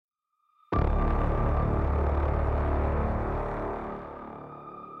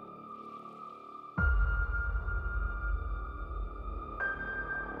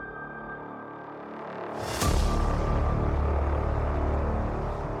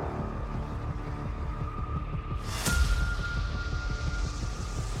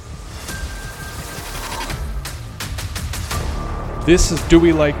This is Do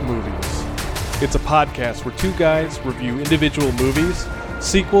We Like Movies? It's a podcast where two guys review individual movies,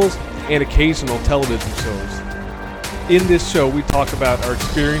 sequels, and occasional television shows. In this show, we talk about our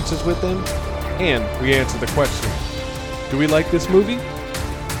experiences with them, and we answer the question, do we like this movie?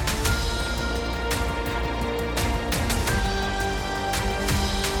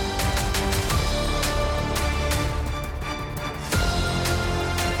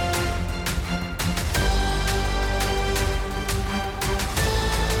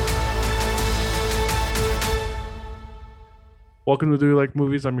 Welcome to Do We Like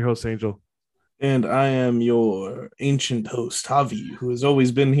Movies? I'm your host, Angel. And I am your ancient host, Javi, who has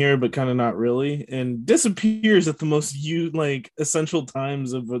always been here, but kind of not really, and disappears at the most essential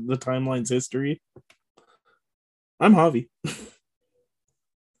times of the timeline's history. I'm Javi.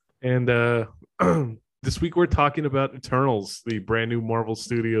 And this week we're talking about Eternals, the brand new Marvel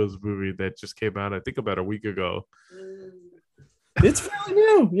Studios movie that just came out, I think, about a week ago. It's fairly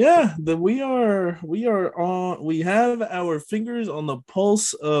new, yeah. We have our fingers on the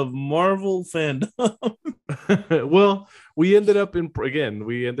pulse of Marvel fandom. Well, we ended up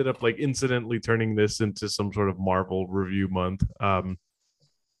incidentally turning this into some sort of Marvel review month.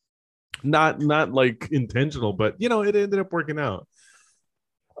 Not like intentional, but it ended up working out.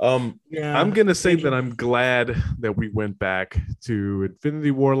 Yeah, I'm gonna say that I'm glad that we went back to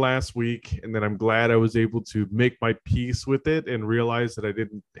Infinity War last week, and then I'm glad I was able to make my peace with it and realize that I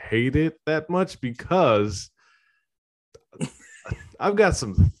didn't hate it that much, because I've got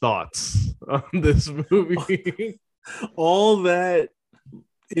some thoughts on this movie. All that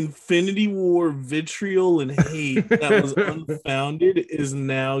Infinity War vitriol and hate that was unfounded is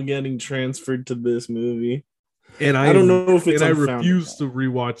now getting transferred to this movie. And I don't know if it's. And I refuse to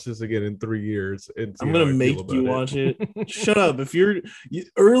rewatch this again in 3 years. I'm gonna make you watch it. Shut up!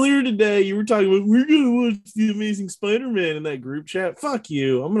 Earlier today, you were talking about we're gonna watch the Amazing Spider-Man in that group chat. Fuck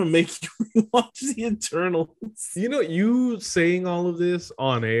you! I'm gonna make you watch the Eternals. You saying all of this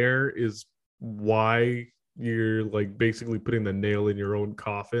on air is why you're basically putting the nail in your own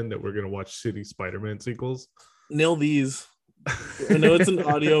coffin that we're gonna watch shitty Spider-Man sequels. Nail these. I know it's an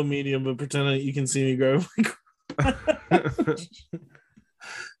audio medium, but pretend that you can see me grab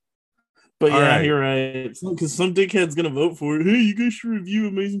but yeah, right. You're right. Because some dickhead's gonna vote for it. Hey, you guys should review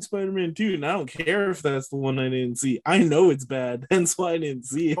Amazing Spider-Man 2. And I don't care if that's the one I didn't see. I know it's bad. Hence why I didn't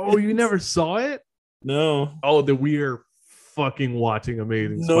see it. Oh, you never saw it? No. Oh, that we are fucking watching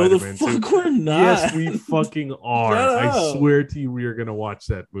Amazing Spider-Man 2. No, the fuck we're not. Yes, we fucking are. I swear to you, we are gonna watch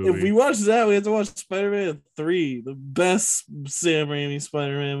that movie. If we watch that, we have to watch Spider-Man 3, the best Sam Raimi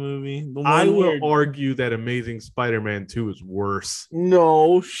Spider-Man movie. I will argue that Amazing Spider-Man 2 is worse.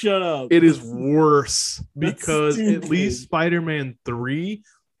 No, shut up. It is worse because at least Spider-Man 3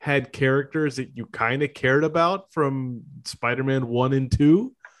 had characters that you kind of cared about from Spider-Man 1 and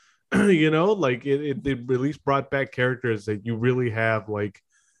 2. It at least brought back characters that you really have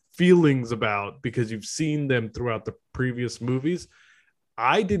feelings about because you've seen them throughout the previous movies.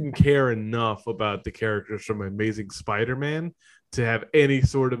 I didn't care enough about the characters from Amazing Spider-Man to have any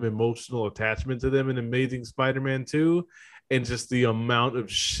sort of emotional attachment to them in Amazing Spider-Man 2, and just the amount of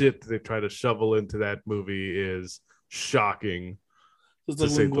shit they try to shovel into that movie is shocking. It's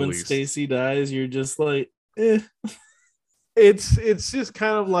like when Gwen Stacy dies, you're just like, eh. It's just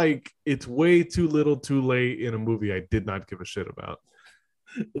kind of it's way too little too late in a movie I did not give a shit about.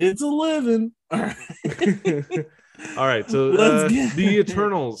 It's 11. All right. So the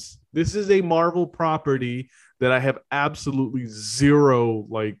Eternals. This is a Marvel property that I have absolutely zero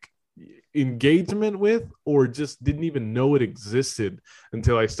engagement with, or just didn't even know it existed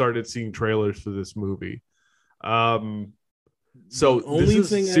until I started seeing trailers for this movie. So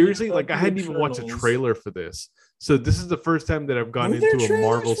this is seriously I hadn't even watched a trailer for this. So this is the first time that I've gone into a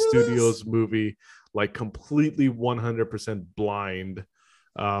Marvel Studios movie completely 100% blind.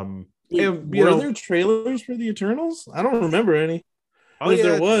 Were there trailers for the Eternals? I don't remember any. If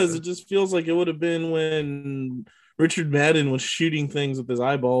there was, it just feels like it would have been when Richard Madden was shooting things with his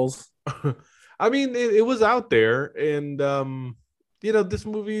eyeballs. I mean, it was out there, and this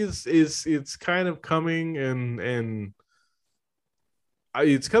movie it's kind of coming and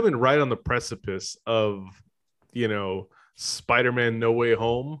it's coming right on the precipice of Spider-Man No Way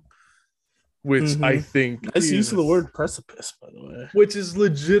Home, which I think nice use of the word precipice, by the way, which is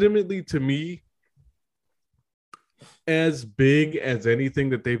legitimately, to me, as big as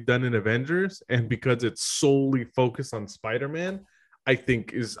anything that they've done in Avengers, and because it's solely focused on Spider-Man, I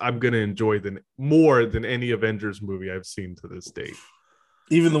think I'm gonna enjoy more than any Avengers movie I've seen to this date.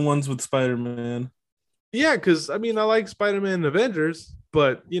 Even the ones with Spider-Man. Yeah, because I like Spider-Man and Avengers,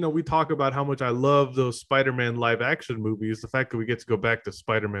 But we talk about how much I love those Spider-Man live action movies. The fact that we get to go back to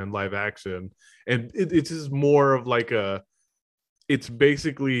Spider-Man live action, and it's just more of like it's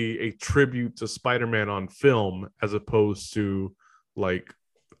basically a tribute to Spider-Man on film, as opposed to like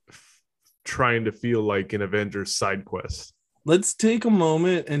trying to feel like an Avengers side quest. Let's take a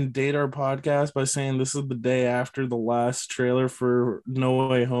moment and date our podcast by saying this is the day after the last trailer for No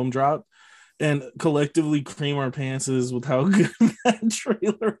Way Home dropped, and collectively cream our pantses with how good that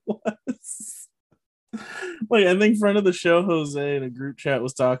trailer was. Like, I think friend of the show Jose in a group chat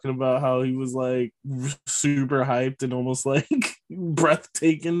was talking about how he was like super hyped and almost like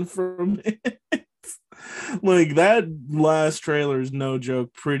breathtaking from it. Like, that last trailer is no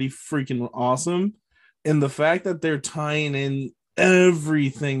joke, pretty freaking awesome. And the fact that they're tying in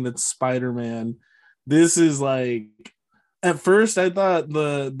everything that's Spider-Man, this is like, at first I thought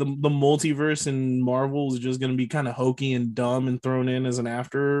the multiverse in Marvel was just going to be kind of hokey and dumb and thrown in as an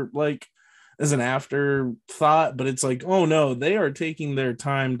afterthought, but it's like, oh no, they are taking their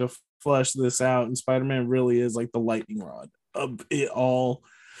time to flesh this out, and Spider-Man really is like the lightning rod of it all.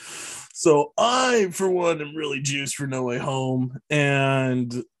 So I, for one, am really juiced for No Way Home,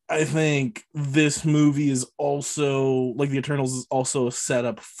 and I think this movie is also, like, the Eternals is also a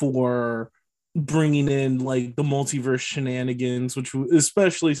setup for bringing in like the multiverse shenanigans, which,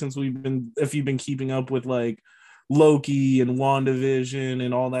 especially since if you've been keeping up with like Loki and WandaVision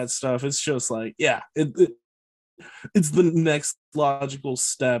and all that stuff, it's just like, yeah, it's the next logical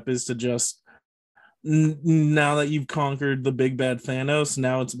step is to just, now that you've conquered the big bad Thanos,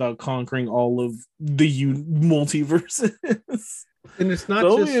 now it's about conquering all of the multiverses. And it's not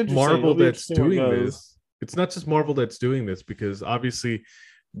just Marvel that's doing this. It's not just Marvel that's doing this, because obviously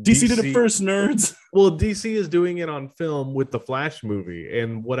DC did it first, nerds. Well, DC is doing it on film with the Flash movie.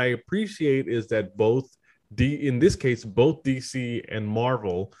 And what I appreciate is that in this case, both DC and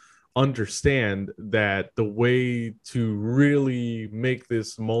Marvel understand that the way to really make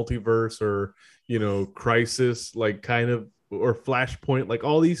this multiverse or, crisis, like kind of, or Flashpoint, like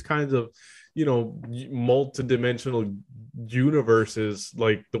all these kinds of, multidimensional universes,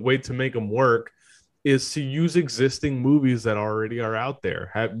 like the way to make them work is to use existing movies that already are out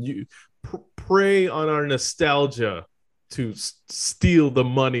there. Have you prey on our nostalgia to steal the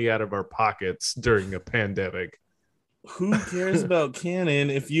money out of our pockets during a pandemic. Who cares about canon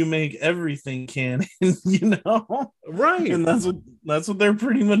if you make everything canon, Right. And that's what they're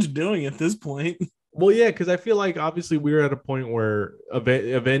pretty much doing at this point. Well, yeah, because I feel like obviously we're at a point where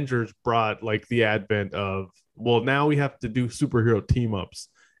Avengers brought like the advent of, well, now we have to do superhero team ups,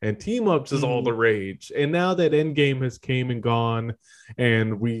 and team ups is all the rage. And now that Endgame has came and gone,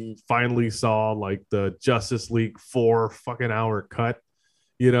 and we finally saw like the Justice League 4 fucking hour cut,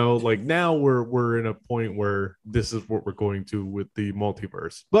 like now we're in a point where this is what we're going to with the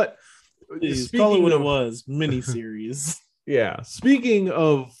multiverse. But call it what it was, miniseries. Yeah, speaking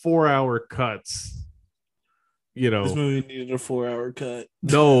of 4-hour cuts, this movie needed a 4-hour cut.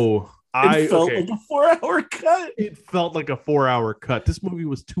 No, it felt like a 4-hour cut. It felt like a 4-hour cut. This movie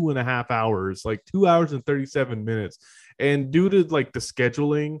was 2.5 hours, like 2 hours and 37 minutes. And due to like the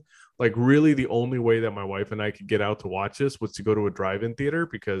scheduling, like really the only way that my wife and I could get out to watch this was to go to a drive-in theater,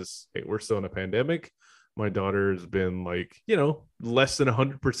 because hey, we're still in a pandemic. My daughter has been like, less than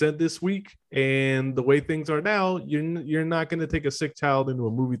 100% this week. And the way things are now, you're not going to take a sick child into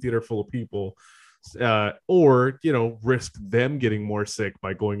a movie theater full of people, or, risk them getting more sick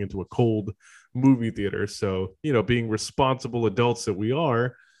by going into a cold movie theater. So, being responsible adults that we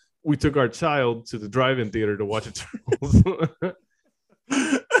are, we took our child to the drive-in theater to watch Eternals.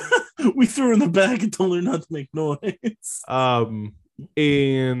 We threw her in the back and told her not to make noise.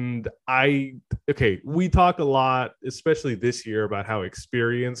 And we talk a lot, especially this year, about how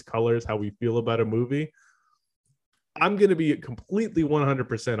experience colors how we feel about a movie. I'm going to be completely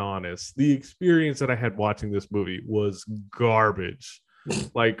 100% honest. The experience that I had watching this movie was garbage.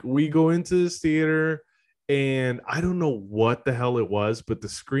 Like, we go into this theater and I don't know what the hell it was, but the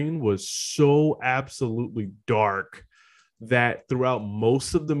screen was so absolutely dark that throughout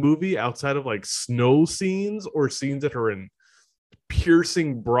most of the movie, outside of like snow scenes or scenes that are in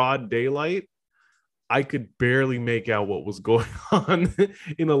piercing broad daylight, I could barely make out what was going on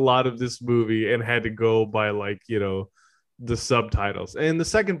in a lot of this movie, and had to go by like, the subtitles. And the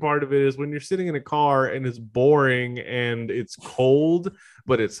second part of it is when you're sitting in a car and it's boring and it's cold,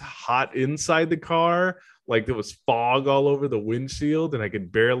 but it's hot inside the car. Like, there was fog all over the windshield and I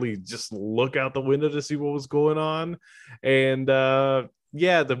could barely just look out the window to see what was going on. And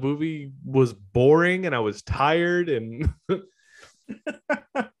yeah, the movie was boring and I was tired, and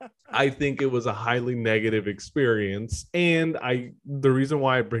I think it was a highly negative experience. And the reason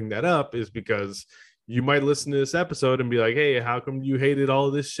why I bring that up is because you might listen to this episode and be like, hey, how come you hated all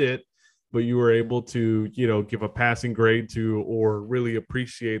of this shit, but you were able to, give a passing grade to or really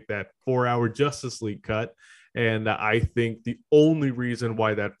appreciate that 4-hour Justice League cut. And I think the only reason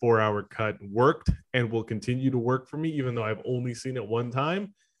why that 4-hour cut worked and will continue to work for me, even though I've only seen it one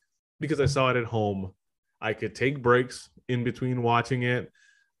time, because I saw it at home. I could take breaks in between watching it.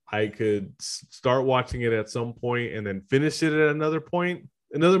 I could start watching it at some point and then finish it at another point.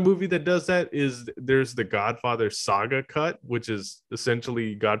 Another movie that does that is there's the Godfather Saga cut, which is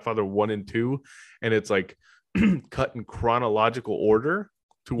essentially Godfather 1 and 2. And it's like cut in chronological order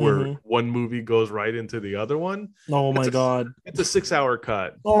to where one movie goes right into the other one. Oh my God. It's a 6-hour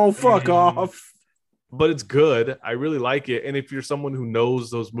cut. Oh, fuck off. But it's good. I really like it. And if you're someone who knows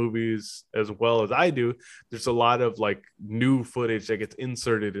those movies as well as I do, there's a lot of like new footage that gets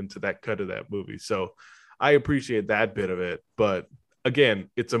inserted into that cut of that movie. So I appreciate that bit of it. But again,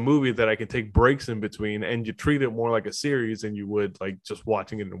 it's a movie that I can take breaks in between, and you treat it more like a series than you would like just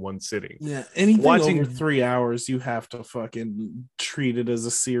watching it in one sitting. Yeah, anything over 3 hours, you have to fucking treat it as a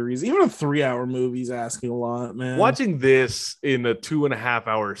series. Even a 3-hour movie is asking a lot, man. Watching this in a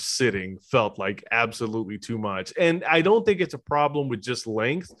 2.5-hour sitting felt like absolutely too much. And I don't think it's a problem with just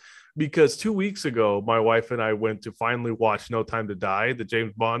length, because 2 weeks ago, my wife and I went to finally watch No Time to Die, the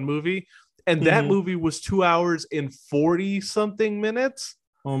James Bond movie. And that movie was 2 hours and 40 something minutes.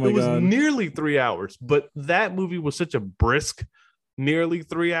 Oh my God. It was nearly 3 hours, but that movie was such a brisk, nearly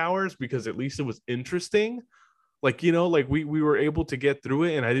 3 hours, because at least it was interesting. Like, like we were able to get through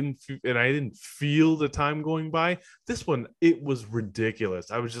it, and I didn't feel the time going by. This one, it was ridiculous.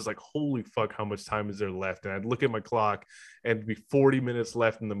 I was just like, holy fuck, how much time is there left? And I'd look at my clock and it'd be 40 minutes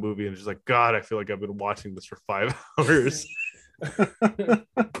left in the movie, and just like, God, I feel like I've been watching this for 5 hours.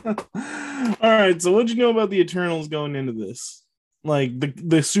 All right, so what'd you know about the Eternals going into this? Like the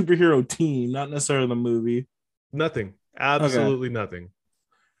superhero team, not necessarily the movie. Nothing. Absolutely nothing.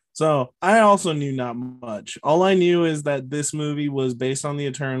 So I also knew not much. All I knew is that this movie was based on the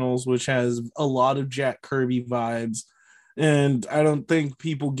Eternals, which has a lot of Jack Kirby vibes. And I don't think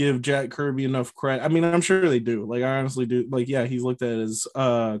people give Jack Kirby enough credit. I mean, I'm sure they do. Like, I honestly do. Like, yeah, he's looked at as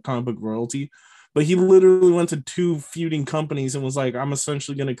comic book royalty. But he literally went to 2 feuding companies and was like, I'm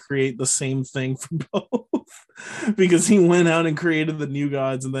essentially going to create the same thing for both. Because he went out and created the New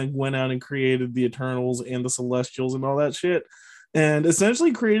Gods, and then went out and created the Eternals and the Celestials and all that shit. And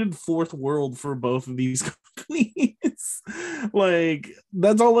essentially created Fourth World for both of these companies. Like,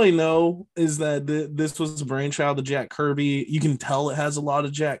 that's all I know, is that this was a brainchild of Jack Kirby. You can tell it has a lot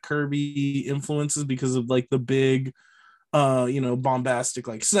of Jack Kirby influences because of like the big bombastic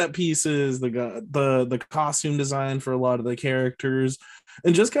like set pieces, the costume design for a lot of the characters,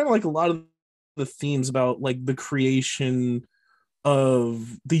 and just kind of like a lot of the themes about like the creation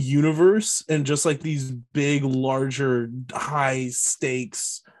of the universe, and just like these big, larger, high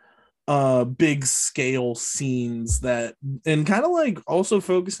stakes, big scale scenes that, and kind of like also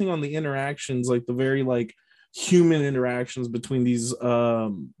focusing on the interactions, like the very like human interactions between these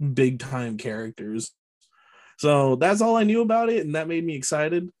big time characters. So that's all I knew about it, and that made me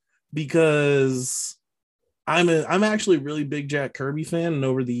excited because I'm actually a really big Jack Kirby fan, and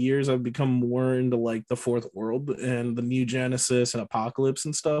over the years I've become more into like the Fourth World and the New Genesis and Apocalypse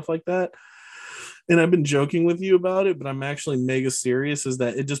and stuff like that. And I've been joking with you about it, but I'm actually mega serious, is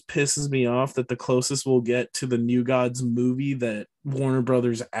that it just pisses me off that the closest we'll get to the New Gods movie that Warner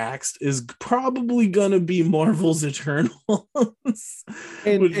Brothers axed is probably gonna be Marvel's Eternals.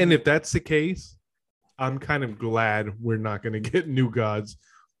 And if that's the case, I'm kind of glad we're not going to get New Gods,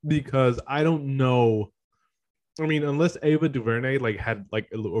 because I don't know. I mean, unless Ava DuVernay like had like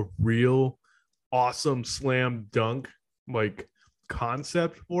a real awesome slam dunk like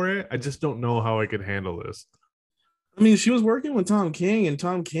concept for it, I just don't know how I could handle this. I mean, she was working with Tom King, and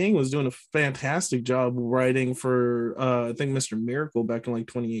Tom King was doing a fantastic job writing for I think Mr. Miracle back in like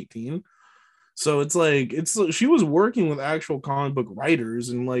 2018. So it's like she was working with actual comic book writers,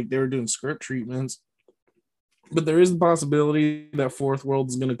 and like they were doing script treatments. But there is the possibility that Fourth World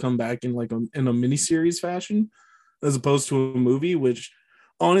is going to come back in like in a miniseries fashion, as opposed to a movie, which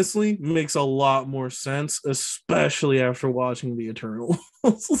honestly makes a lot more sense, especially after watching The Eternals.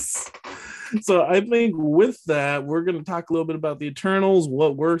 So I think with that, we're going to talk a little bit about The Eternals,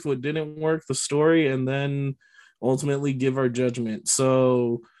 what worked, what didn't work, the story, and then ultimately give our judgment.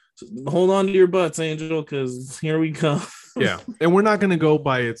 So hold on to your butts, Angel, because here we come. Yeah, and we're not going to go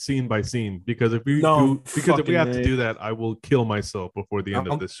by it scene by scene, because if we have to do that, I will kill myself before the end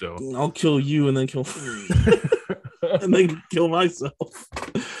of this show. I'll kill you and then kill and then kill myself.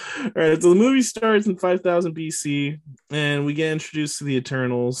 right, so the movie starts in 5000 BC, and we get introduced to the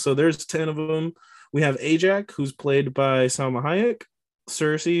Eternals. So there's 10 of them. We have Ajak, who's played by Salma Hayek,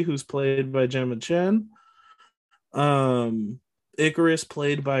 Cersei, who's played by Gemma Chen, um, Icarus,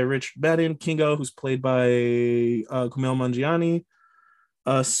 played by Richard Madden, Kingo, who's played by Kumail Nanjiani,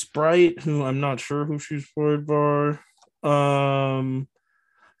 Sprite, who I'm not sure who she's played by,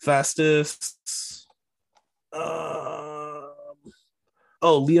 Fastus,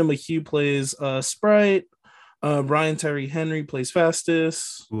 Leah McHugh plays Sprite. Brian Tyree Henry plays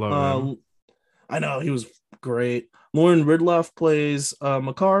Fastus. Love him. I know, he was great. Lauren Ridloff plays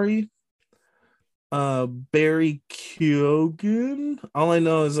Makari. Barry Keoghan. All I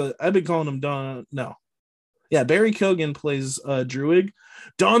know is I've been calling him Don. No, yeah, Barry Keoghan plays Druid.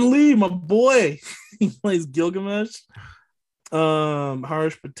 Don Lee, my boy, he plays Gilgamesh.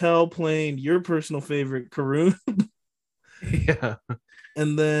 Harish Patel playing your personal favorite, Karun. Yeah.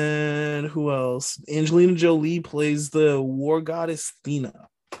 And then who else? Angelina Jolie plays the war goddess Thena.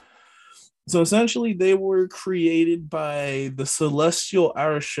 So essentially, they were created by the celestial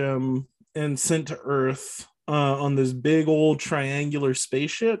Arishem and sent to Earth on this big old triangular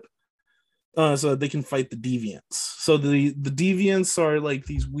spaceship so that they can fight the deviants. So the deviants are like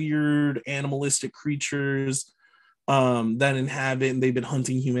these weird animalistic creatures that inhabit, and they've been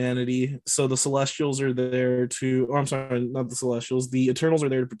hunting humanity. So the Celestials are there to, or I'm sorry, not the Celestials. The Eternals are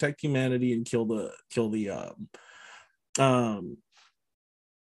there to protect humanity and kill the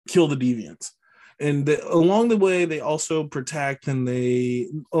deviants. And along the way, they also protect, and they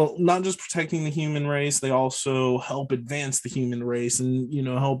not just protecting the human race, they also help advance the human race and, you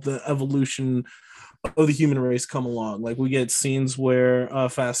know, help the evolution of the human race come along. Like we get scenes where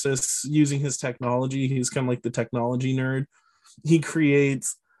Fastus, using his technology, he's kind of like the technology nerd. He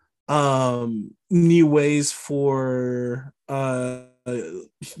creates new ways for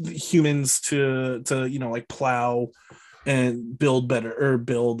humans to you know, like plow and build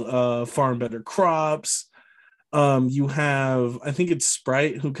farm better crops. You have, I think it's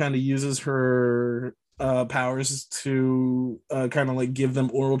Sprite, who kind of uses her powers to kind of like give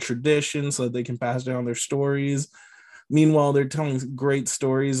them oral tradition so that they can pass down their stories. Meanwhile, they're telling great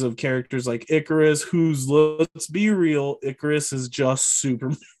stories of characters like Icarus, who's, let's be real, Icarus is just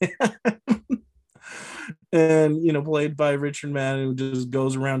Superman. And, you know, played by Richard Madden, who just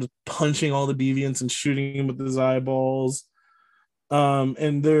goes around punching all the deviants and shooting him with his eyeballs.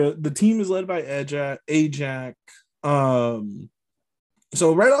 And the team is led by Ajak.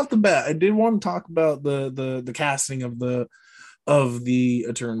 So right off the bat, I did want to talk about the casting of the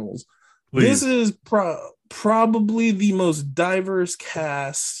Eternals. Please. This is probably the most diverse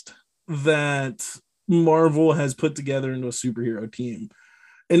cast that Marvel has put together into a superhero team.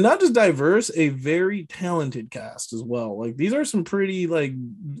 And not just diverse, a very talented cast as well. Like these are some pretty, like,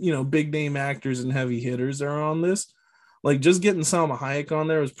 you know, big name actors and heavy hitters that are on this. Like just getting Salma Hayek on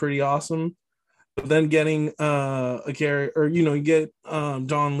there was pretty awesome. But then getting a character, or, you know, you get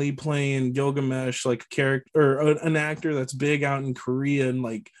Don Lee playing Gilgamesh, like a character or an actor that's big out in Korea and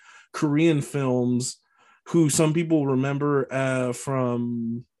like Korean films, who some people remember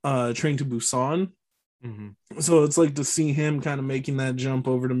from Train to Busan. Mm-hmm. So it's like to see him kind of making that jump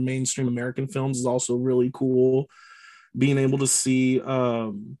over to mainstream American films is also really cool. Being able to see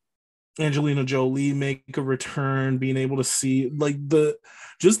Angelina Jolie make a return, being able to see like the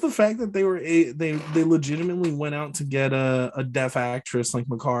fact that they legitimately went out to get a deaf actress like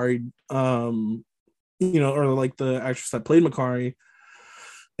Makari, you know, or like the actress that played Makari,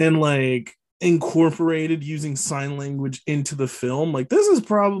 and like incorporated using sign language into the film. Like this is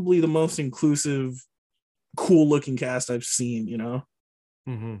probably the most inclusive, cool looking cast I've seen, you know.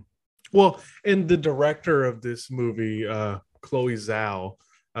 Mm-hmm. Well, and the director of this movie, Chloe Zhao,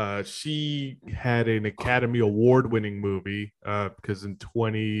 she had an Academy Award winning movie because in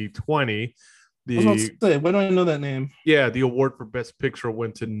 2020 why do I know that name? Yeah, the award for Best Picture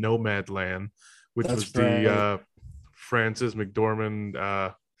went to Nomadland, which was right. The Frances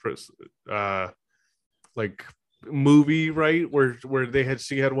McDormand like movie, right, where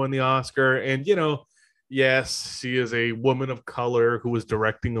she had won the Oscar. And, you know, yes, she is a woman of color who was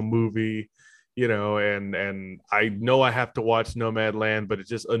directing a movie, you know, and I know I have to watch Nomadland, but it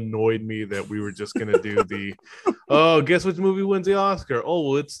just annoyed me that we were just gonna do the guess which movie wins the Oscar? Oh,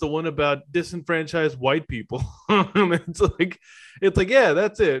 well, it's the one about disenfranchised white people. it's like yeah,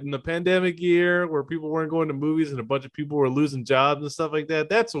 that's it. In the pandemic year where people weren't going to movies and a bunch of people were losing jobs and stuff like that,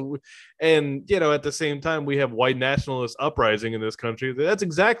 and you know, at the same time we have white nationalist uprising in this country. That's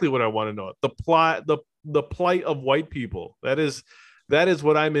exactly what I want to know. The plight of white people. That is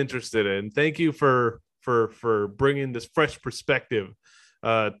what I'm interested in. Thank you for bringing this fresh perspective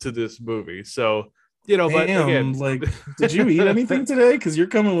to this movie. So, you know, but Damn, again, like, did you eat anything today? Because you're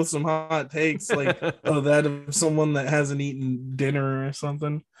coming with some hot takes, like, oh, that of someone that hasn't eaten dinner or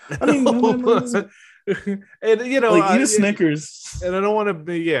something. I mean, and you know, like, eat a Snickers. and I don't want to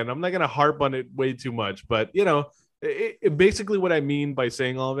be, and I'm not going to harp on it way too much, but you know, basically what I mean by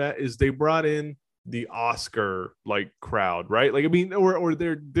saying all that is they brought in the Oscar like crowd, right? Like, I mean, or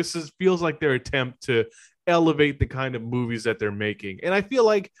feels like their attempt to elevate the kind of movies that they're making, and I feel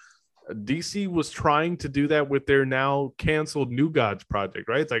like DC was trying to do that with their now canceled New Gods project,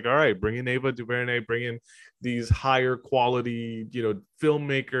 right? It's like, all right, bring in Ava DuVernay, bring in these higher quality, you know,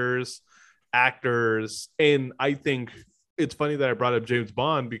 filmmakers, actors. And I think it's funny that I brought up James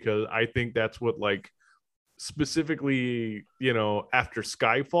Bond because I think that's what, like, specifically, you know, after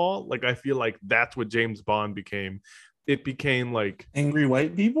Skyfall, like, I feel like that's what James Bond became. It became like angry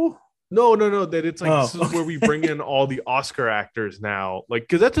white people. No. That it's like this is where we bring in all the Oscar actors now, like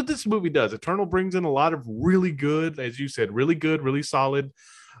because that's what this movie does. Eternal brings in a lot of really good, as you said, really good, really solid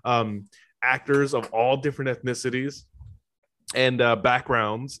actors of all different ethnicities and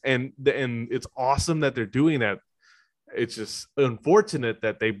backgrounds, and it's awesome that they're doing that. It's just unfortunate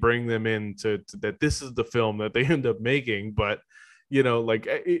that they bring them in to that this is the film that they end up making, but you know, like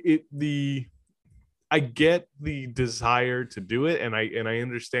I get the desire to do it, and I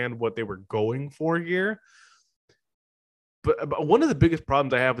understand what they were going for here. But one of the biggest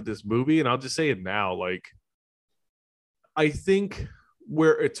problems I have with this movie, and I'll just say it now, like I think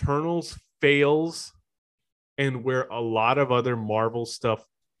where Eternals fails and where a lot of other Marvel stuff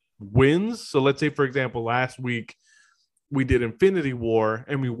wins. So let's say, for example, last week we did Infinity War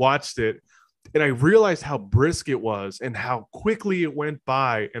and we watched it. And I realized how brisk it was and how quickly it went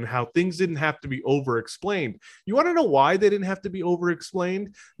by and how things didn't have to be over-explained. You want to know why they didn't have to be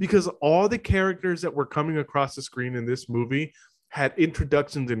over-explained? Because all the characters that were coming across the screen in this movie had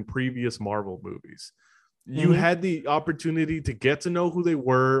introductions in previous Marvel movies. You had the opportunity to get to know who they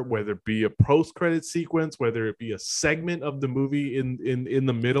were, whether it be a post-credit sequence, whether it be a segment of the movie in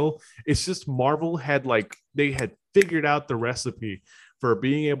the middle. It's just Marvel had they had figured out the recipe for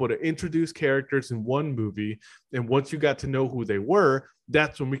being able to introduce characters in one movie. And once you got to know who they were,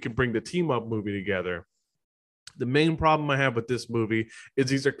 that's when we can bring the team up movie together. The main problem I have with this movie is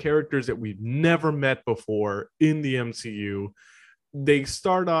these are characters that we've never met before in the MCU. They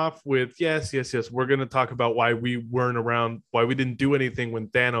start off with, yes, we're going to talk about why we weren't around, why we didn't do anything when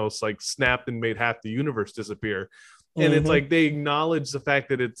Thanos like snapped and made half the universe disappear. And it's like they acknowledge the fact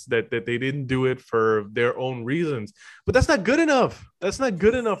that it's that they didn't do it for their own reasons, but that's not good enough. That's not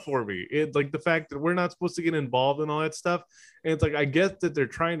good enough for me. It's like the fact that we're not supposed to get involved in all that stuff. And it's like I get that they're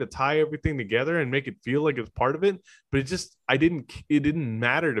trying to tie everything together and make it feel like it's part of it, but it didn't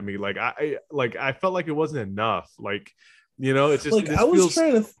matter to me. Like I felt like it wasn't enough. Like, you know, it's just like I was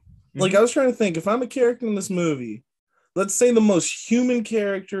trying to think if I'm a character in this movie. Let's say the most human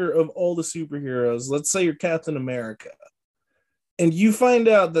character of all the superheroes. Let's say you're Captain America. And you find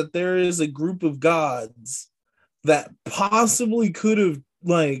out that there is a group of gods that possibly could have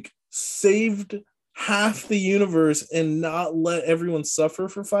like saved half the universe and not let everyone suffer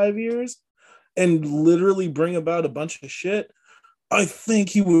for 5 years and literally bring about a bunch of shit. I think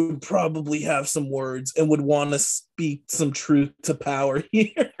he would probably have some words and would want to speak some truth to power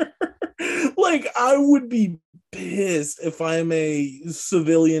here. Like I would be pissed if I'm a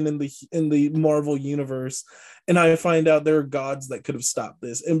civilian in the Marvel universe and I find out there are gods that could have stopped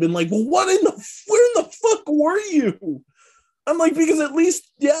this and been like, well, where in the fuck were you? I'm like, because at least,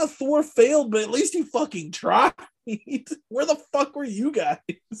 yeah, Thor failed, but at least he fucking tried. Where the fuck were you guys?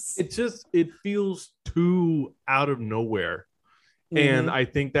 It feels too out of nowhere. And I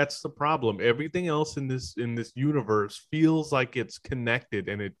think that's the problem. Everything else in this universe feels like it's connected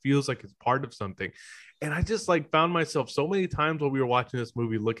and it feels like it's part of something. And I just like found myself so many times while we were watching this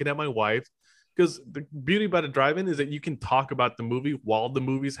movie looking at my wife, because the beauty about a drive-in is that you can talk about the movie while the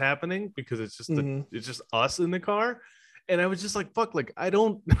movie's happening because it's just it's just us in the car. And I was just like, fuck, like I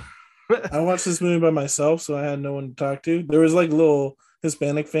don't I watched this movie by myself, so I had no one to talk to. There was like a little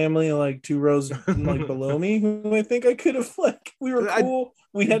Hispanic family like 2 rows like below me who I think I could have like we were cool.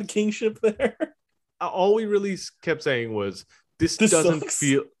 We had kingship there. All we really kept saying was this doesn't sucks.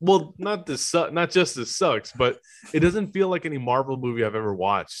 Feel well, not just this sucks, but it doesn't feel like any Marvel movie I've ever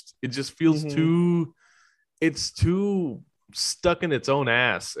watched. It just feels too stuck in its own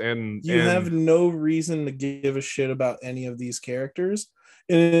ass, and you have no reason to give a shit about any of these characters.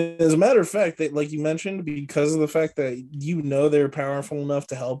 And as a matter of fact, that like you mentioned, because of the fact that you know they're powerful enough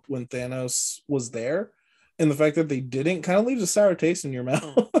to help when Thanos was there, and the fact that they didn't kind of leaves a sour taste in your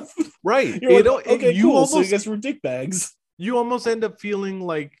mouth. Right. You're like, okay, cool. So I guess we're dickbags. you almost end up feeling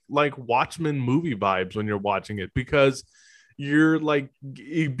like Watchmen movie vibes when you're watching it, because you're like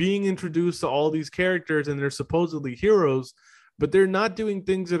being introduced to all these characters and they're supposedly heroes, but they're not doing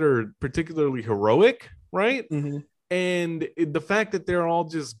things that are particularly heroic, right? Mm-hmm. And the fact that they're all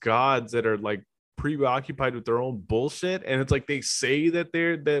just gods that are like preoccupied with their own bullshit, and it's like they say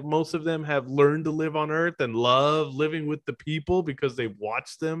that most of them have learned to live on Earth and love living with the people because they've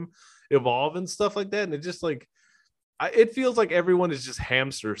watched them evolve and stuff like that, and it just like it feels like everyone is just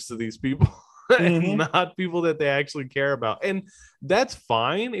hamsters to these people. And not people that they actually care about. And that's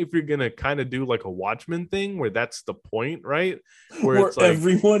fine if you're gonna kind of do like a Watchmen thing where that's the point, right? Where it's like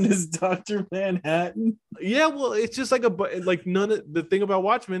everyone is Dr. Manhattan. Yeah, well, it's just like none of the thing about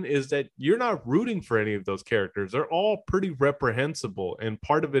Watchmen is that you're not rooting for any of those characters. They're all pretty reprehensible, and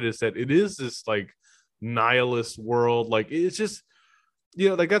part of it is that it is this like nihilist world. Like it's just,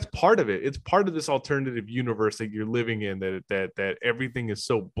 like that's part of it. It's part of this alternative universe that you're living in, that everything is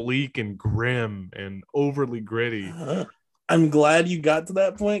so bleak and grim and overly gritty. I'm glad you got to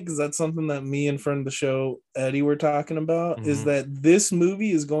that point, because that's something that me and friend of the show Eddie were talking about, is that this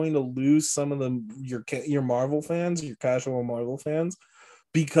movie is going to lose some of your Marvel fans, your casual Marvel fans,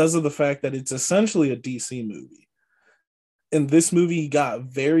 because of the fact that it's essentially a DC movie. And this movie got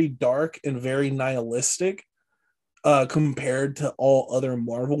very dark and very nihilistic, compared to all other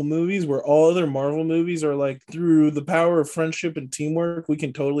Marvel movies, where all other Marvel movies are like, through the power of friendship and teamwork, we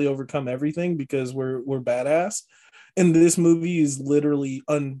can totally overcome everything because we're badass. And this movie is literally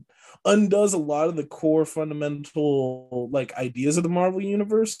undoes a lot of the core fundamental like ideas of the Marvel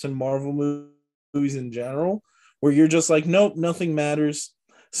universe and Marvel movies in general, where you're just like, nope, nothing matters.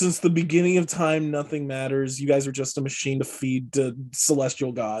 Since the beginning of time, nothing matters. You guys are just a machine to feed to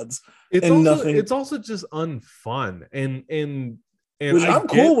celestial gods. It's also just unfun. And which I'm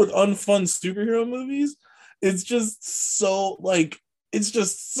cool with unfun superhero movies. It's just so like, it's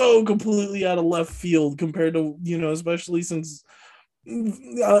just so completely out of left field compared to, especially since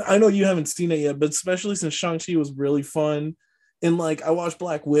I know you haven't seen it yet, but especially since Shang-Chi was really fun. And like, I watched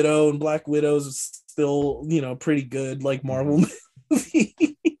Black Widow, and Black Widow's still, pretty good, like Marvel movie.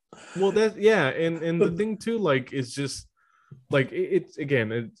 Well, and the thing too, like, is just like it's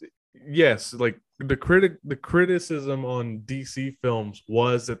yes, like the criticism on DC films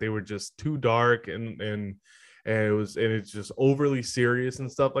was that they were just too dark and it's just overly serious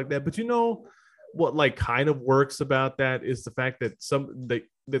and stuff like that. But what like kind of works about that is the fact that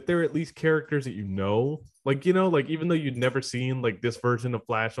that there are at least characters that like even though you'd never seen like this version of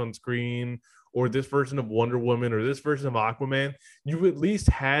Flash on screen, or this version of Wonder Woman, or this version of Aquaman, you at least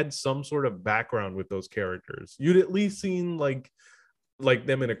had some sort of background with those characters. You'd at least seen like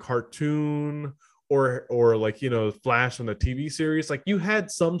them in a cartoon, or like Flash on the TV series. Like you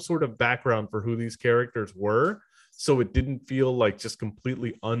had some sort of background for who these characters were, so it didn't feel like just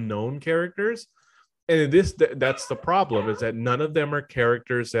completely unknown characters. And that's the problem, is that none of them are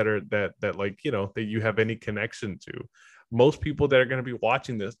characters that like that you have any connection to. Most people that are going to be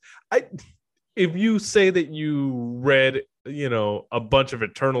watching this, if you say that you read a bunch of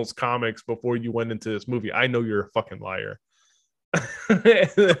Eternals comics before you went into this movie, I know you're a fucking liar.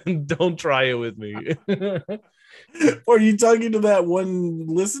 Don't try it with me. Are you talking to that one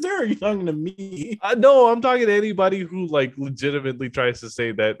listener, or are you talking to me? No, I'm talking to anybody who like legitimately tries to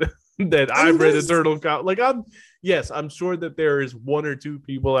say that I've read Eternal comics. Like I'm sure that there is one or two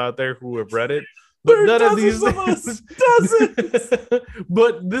people out there who have read it, but none of these dozens.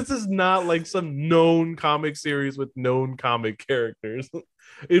 But this is not like some known comic series with known comic characters.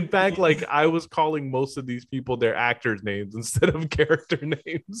 In fact, like I was calling most of these people their actors' names instead of character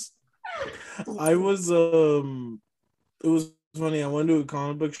names. I was it was funny. I went to a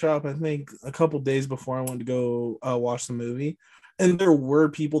comic book shop, I think a couple days before I went to go watch the movie, and there were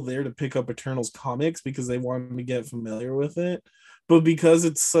people there to pick up Eternals comics because they wanted to get familiar with it. But because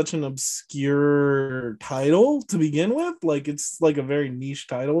it's such an obscure title to begin with, like it's like a very niche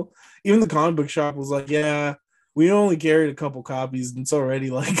title, even the comic book shop was like, yeah, we only carried a couple copies, and it's already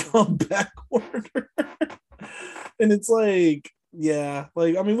like on back order. And it's like, yeah,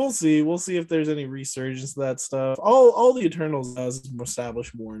 like, I mean, we'll see if there's any resurgence to that stuff. All the Eternals does is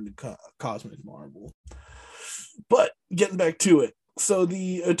establish more into cosmic Marvel. But getting back to it, so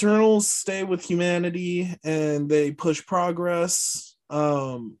the Eternals stay with humanity and they push progress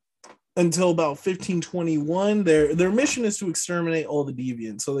until about 1521. Their mission is to exterminate all the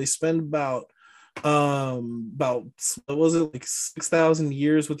deviants. So they spend about what was it, like 6,000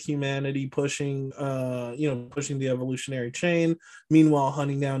 years with humanity pushing the evolutionary chain, meanwhile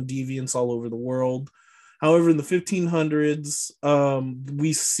hunting down deviants all over the world. However, in the 1500s,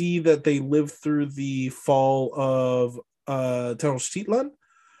 we see that they lived through the fall of Tenochtitlan,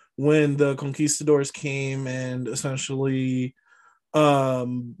 when the conquistadors came and essentially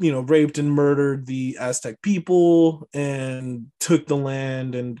raped and murdered the Aztec people and took the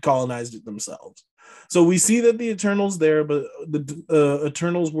land and colonized it themselves. So we see that the Eternals there, but the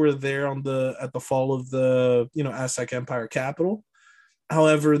Eternals were there at the fall of the Aztec Empire capital.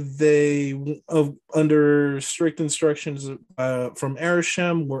 However, they, under strict instructions from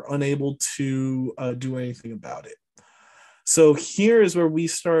Arishem, were unable to do anything about it. So here is where we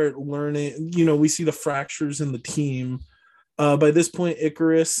start learning. We see the fractures in the team. By this point,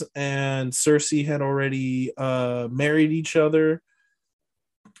 Ikaris and Cersei had already married each other,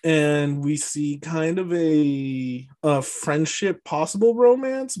 and we see kind of a friendship, possible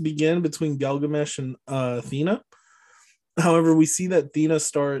romance begin between Gilgamesh and Athena. However, we see that Athena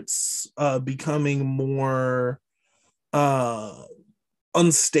starts becoming more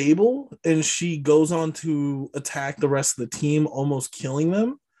unstable, and she goes on to attack the rest of the team, almost killing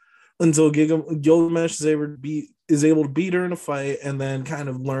them, until Gilgamesh is able to beat her in a fight, and then kind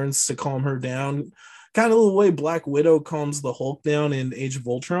of learns to calm her down, kind of the way Black Widow calms the Hulk down in Age of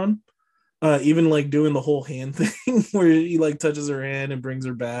Ultron. Even like doing the whole hand thing where he like touches her hand and brings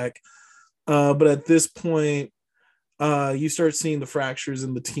her back. But at this point, you start seeing the fractures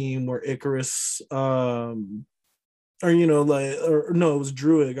in the team where Ikaris, it was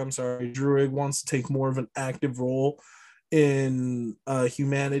Druig. I'm sorry, Druig wants to take more of an active role in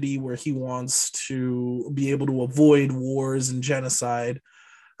humanity, where he wants to be able to avoid wars and genocide.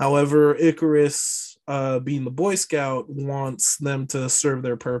 However, Ikaris, being the Boy Scout, wants them to serve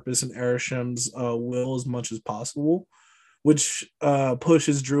their purpose and Arishem's will as much as possible, which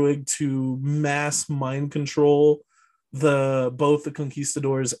pushes Druig to mass mind control both the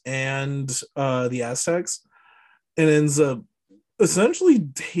conquistadors and the Aztecs, and ends up essentially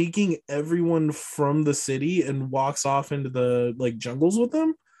taking everyone from the city and walks off into the jungles with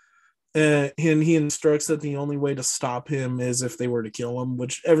them. And he instructs that the only way to stop him is if they were to kill him,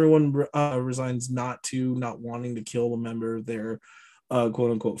 which everyone resigns not wanting to kill a member of their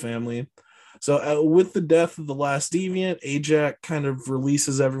quote unquote family. So with the death of the last deviant, Ajak kind of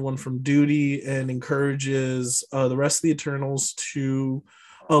releases everyone from duty and encourages the rest of the Eternals to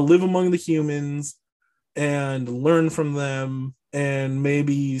live among the humans and learn from them. And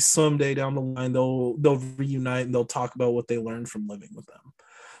maybe someday down the line, they'll reunite and they'll talk about what they learned from living with them.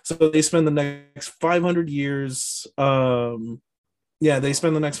 So they spend the next 500 years. They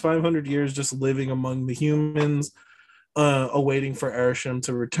spend the next 500 years just living among the humans, awaiting for Arishem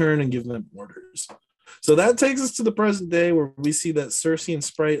to return and give them orders. So that takes us to the present day, where we see that Cersei and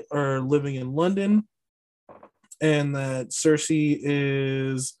Sprite are living in London, and that Cersei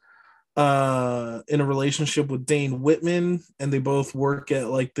is in a relationship with Dane Whitman, and they both work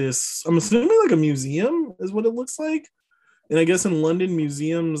at this, I'm assuming a museum is what it looks like. And I guess in London,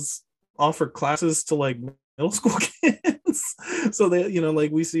 museums offer classes to middle school kids. So they,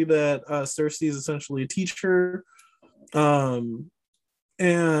 we see that Cersei is essentially a teacher. And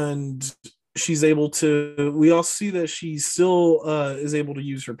she's able to, we also see that she still is able to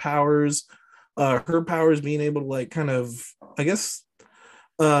use her powers. Her powers being able to kind of, I guess,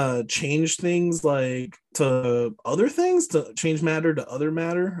 change things to other things, to change matter to other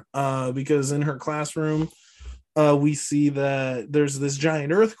matter. Because in her classroom, we see that there's this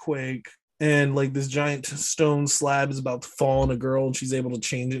giant earthquake, and this giant stone slab is about to fall on a girl, and she's able to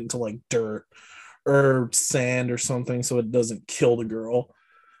change it into dirt or sand or something so it doesn't kill the girl.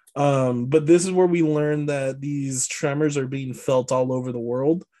 But this is where we learn that these tremors are being felt all over the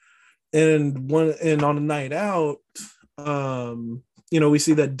world. And on a night out, we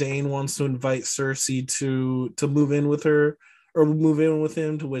see that Dane wants to invite Cersei to move in with her, or move in with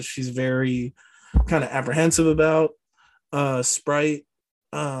him, to which she's very kind of apprehensive about. Sprite,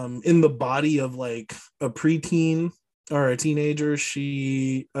 in the body of a preteen or a teenager,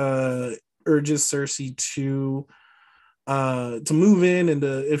 she urges Cersei to move in, and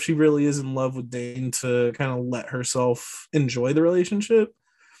if she really is in love with Dane, to kind of let herself enjoy the relationship.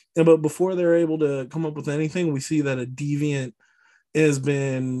 But before they're able to come up with anything, we see that a deviant has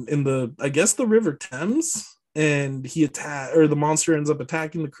been in the River Thames, and the monster ends up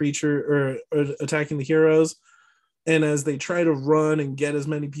attacking the creature, or attacking the heroes. And as they try to run and get as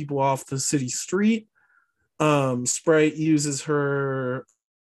many people off the city street, Sprite uses her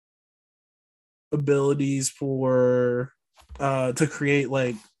abilities to create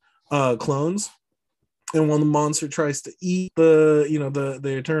clones. And when the monster tries to eat the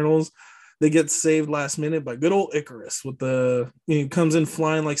Eternals, they get saved last minute by good old Ikaris he comes in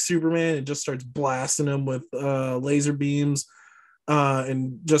flying like Superman and just starts blasting them with laser beams.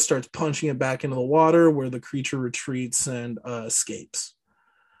 and just starts punching it back into the water, where the creature retreats and escapes.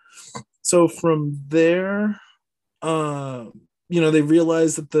 So from there, they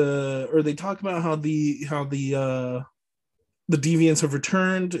realize that they talk about how the deviants have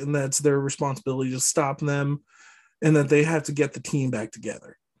returned, and that's their responsibility to stop them, and that they have to get the team back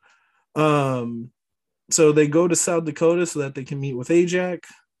together. So they go to South Dakota so that they can meet with Ajax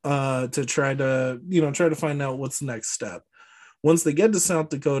to try to find out what's the next step. Once they get to South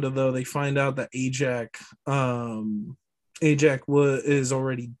Dakota, though, they find out that Ajax is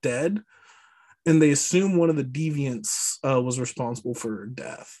already dead, and they assume one of the deviants was responsible for her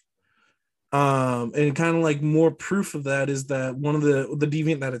death. And kind of like more proof of that is that one of the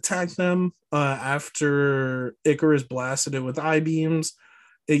deviant that attacked them after Icarus blasted it with I-beams,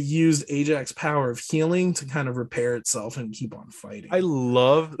 it used Ajax's power of healing to kind of repair itself and keep on fighting. I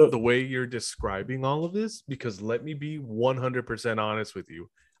love the way you're describing all of this, because let me be 100% honest with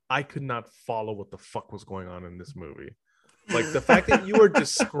you. I could not follow what the fuck was going on in this movie. Like the fact that you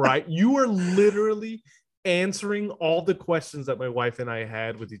are literally answering all the questions that my wife and I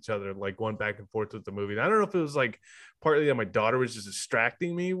had with each other, like going back and forth with the movie. And I don't know if it was like partly that my daughter was just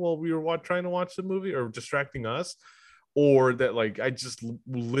distracting me while we were trying to watch the movie, or distracting us, or that like I just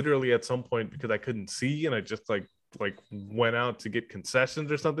literally at some point, because I couldn't see and I just like went out to get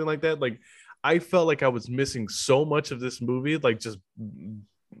concessions or something like that. Like I felt like I was missing so much of this movie, like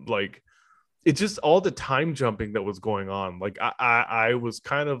it's just all the time jumping that was going on. Like I was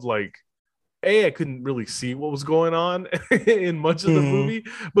kind of like, I couldn't really see what was going on in much of the movie,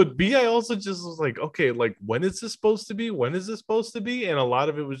 but B, I also just was like, okay, like when is this supposed to be? When is this supposed to be? And a lot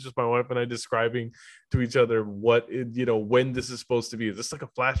of it was just my wife and I describing to each other when this is supposed to be. Is this like a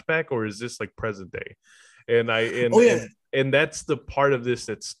flashback, or is this like present day? And that's the part of this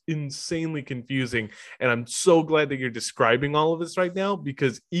that's insanely confusing. And I'm so glad that you're describing all of this right now,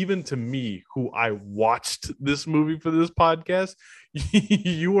 because even to me, who I watched this movie for this podcast,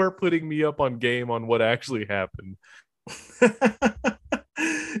 you are putting me up on game on what actually happened.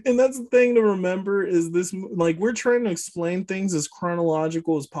 And that's the thing to remember, is this, like, we're trying to explain things as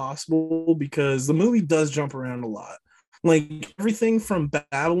chronological as possible, because the movie does jump around a lot. Like everything from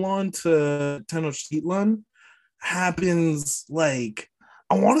Babylon to Tenochtitlan happens, like,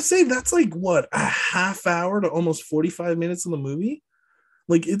 I want to say that's like what, a half hour to almost 45 minutes in the movie.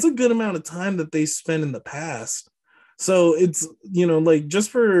 Like it's a good amount of time that they spend in the past. So it's, like, just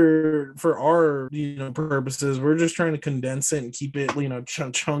for our, purposes, we're just trying to condense it and keep it,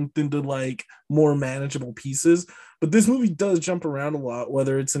 chunked into like more manageable pieces. But this movie does jump around a lot,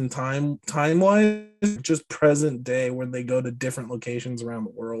 whether it's in time-wise, just present day, when they go to different locations around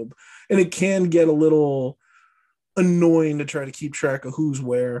the world. And it can get a little annoying to try to keep track of who's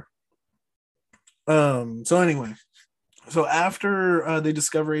where. So anyway, so after they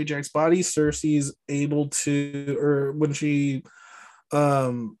discover Ajax's body, Cersei's able to, or when she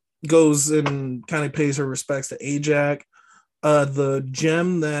goes and kind of pays her respects to Ajax, the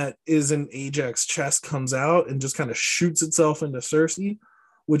gem that is in Ajax's chest comes out and just kind of shoots itself into Cersei,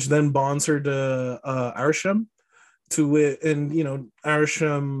 which then bonds her to Arishem. To it, and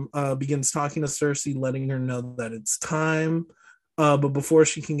Arishem begins talking to Cersei, letting her know that it's time. But before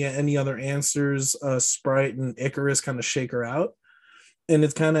she can get any other answers, Sprite and Icarus kind of shake her out, and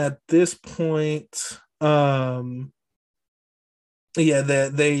it's kind of at this point, it's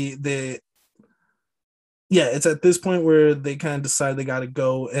at this point where they kind of decide they got to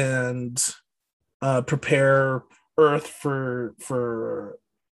go and prepare Earth for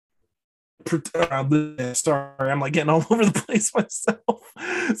sorry, I'm like getting all over the place myself.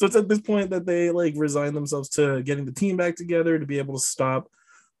 So it's at this point that they like resign themselves to getting the team back together to be able to stop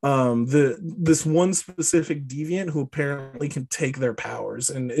this one specific deviant who apparently can take their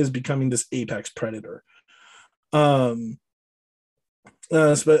powers and is becoming this apex predator. And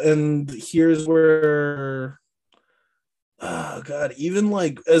here's where, oh god, even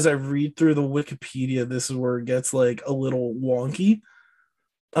like as I read through the Wikipedia, this is where it gets like a little wonky.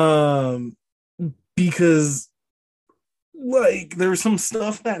 Because like there's some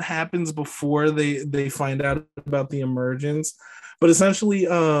stuff that happens before they find out about the emergence, but essentially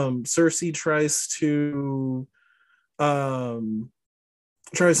Cersei tries to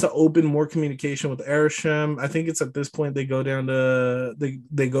open more communication with Arishem. I think it's at this point they go down to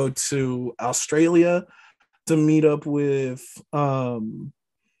they go to Australia to meet up with Gilgamesh.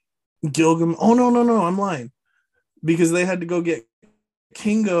 Oh no, I'm lying, because they had to go get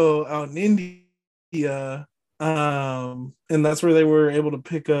Kingo out in India, and that's where they were able to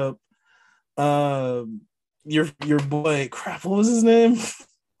pick up your boy. Crap, what was his name?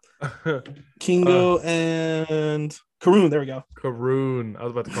 Kingo and Karun, there we go. Karun. I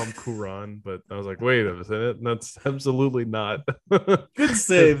was about to call him Kuran, but I was like, wait a minute, that's absolutely not. Good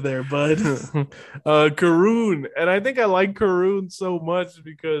save there, bud. Karun, and I think I like Karun so much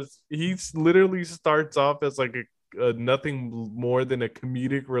because he literally starts off as like a nothing more than a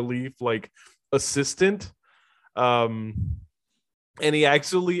comedic relief, like assistant. And he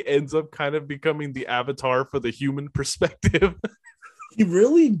actually ends up kind of becoming the avatar for the human perspective. He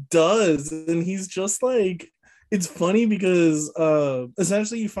really does, and he's just like, it's funny because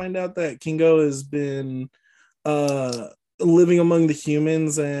essentially you find out that Kingo has been living among the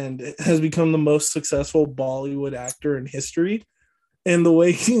humans and has become the most successful Bollywood actor in history. And the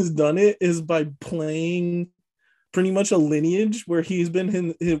way he's done it is by playing pretty much a lineage where he's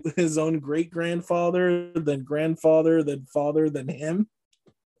been his own great grandfather, then grandfather, then father, then him.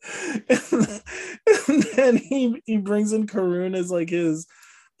 And then he brings in Karun as like his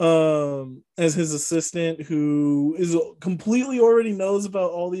assistant, who is completely already knows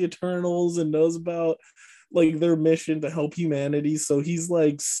about all the Eternals and knows about like their mission to help humanity. So he's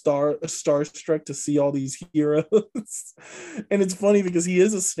like starstruck to see all these heroes. And it's funny because he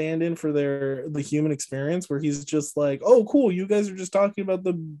is a stand-in for the human experience, where he's just like, oh cool, you guys are just talking about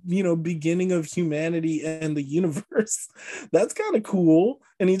the beginning of humanity and the universe. That's kind of cool.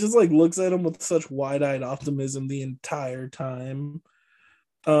 And he just like looks at him with such wide-eyed optimism the entire time.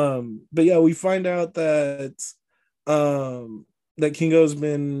 But yeah, we find out that that Kingo's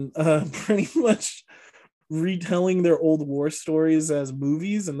been pretty much retelling their old war stories as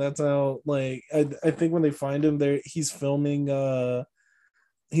movies, and that's how, like, I think when they find him there, he's filming what's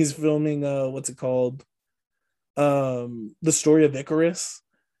it called, the story of Icarus,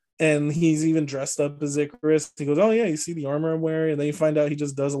 and he's even dressed up as Icarus. He goes, oh yeah, you see the armor I'm wearing? And then you find out he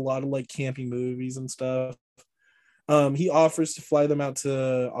just does a lot of like campy movies and stuff. He offers to fly them out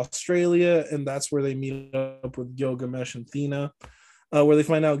to Australia, and that's where they meet up with Gilgamesh and Thena. Where they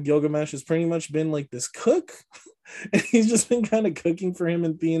find out Gilgamesh has pretty much been like this cook, and he's just been kind of cooking for him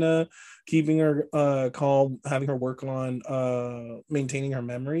and Thena, keeping her calm, having her work on maintaining her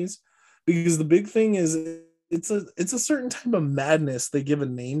memories. Because the big thing is it's a certain type of madness. They give a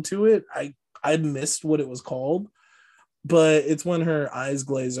name to it. I'd missed what it was called, but it's when her eyes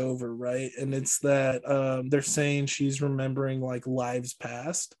glaze over, right? And it's that they're saying she's remembering like lives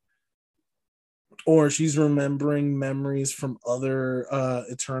past, or she's remembering memories from other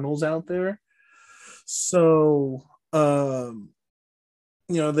Eternals out there. So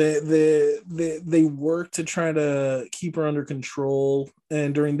they work to try to keep her under control.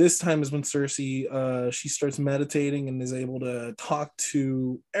 And during this time is when Cersei she starts meditating and is able to talk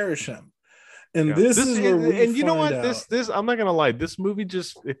to Arishem. And this is where we and you know what, out. this I'm not gonna lie, this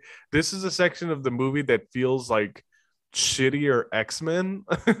is a section of the movie that feels like shittier X-Men.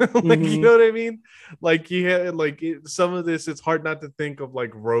 You know what I mean? Like some of this, it's hard not to think of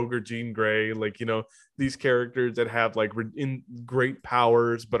like Rogue or Jean Grey, like, these characters that have like in great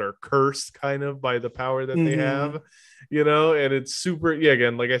powers but are cursed kind of by the power that they have, and it's super,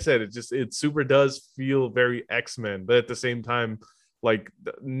 again, like I said, it super does feel very X-Men, but at the same time, like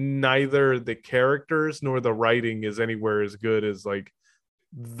neither the characters nor the writing is anywhere as good as like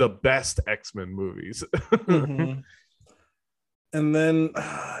the best X-Men movies. And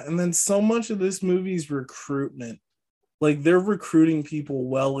then so much of this movie's recruitment, like they're recruiting people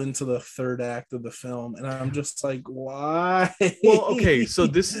well into the third act of the film, and I'm just like, why? Well, okay, so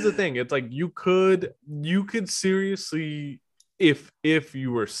this is the thing. It's like you could seriously, if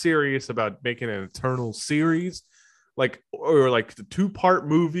you were serious about making an Eternal series, like, or like the 2-part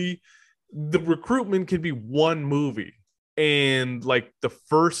movie, the recruitment could be one movie. And like the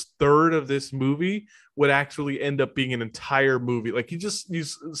first third of this movie would actually end up being an entire movie. Like you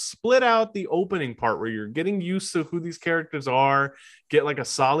split out the opening part where you're getting used to who these characters are, get like a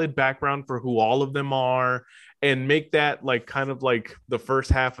solid background for who all of them are, and make that like kind of like the first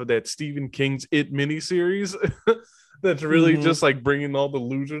half of that Stephen King's It miniseries that's really just like bringing all the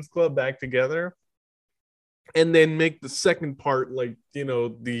Losers Club back together. And then make the second part like,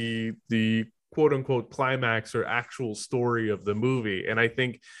 the quote unquote climax or actual story of the movie. And I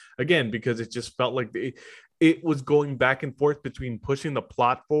think, again, because it just felt like it was going back and forth between pushing the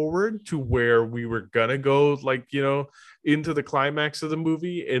plot forward to where we were gonna go, like, into the climax of the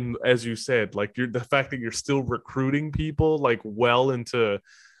movie. And as you said, like the fact that you're still recruiting people like well into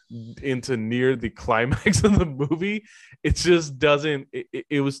near the climax of the movie, it just doesn't,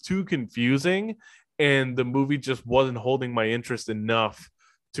 it was too confusing. And the movie just wasn't holding my interest enough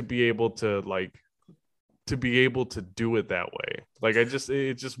to be able to to be able to do it that way. Like it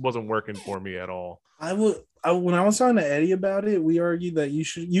just wasn't working for me at all. When I was talking to Eddie about it, we argued that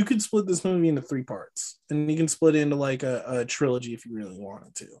you could split this movie into 3 parts, and you can split it into like a trilogy if you really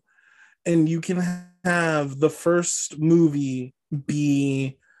wanted to. And you can have the first movie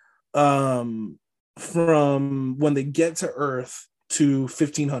be from when they get to Earth to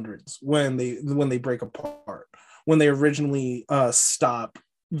 1500s, when they break apart, when they originally stop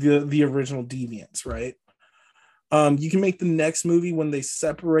the original deviants, right? You can make the next movie when they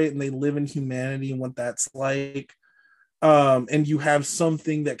separate and they live in humanity and what that's like. And you have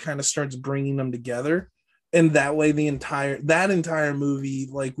something that kind of starts bringing them together. And that way that entire movie,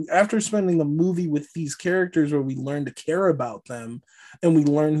 like after spending a movie with these characters where we learn to care about them and we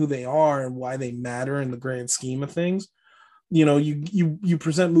learn who they are and why they matter in the grand scheme of things, you know, you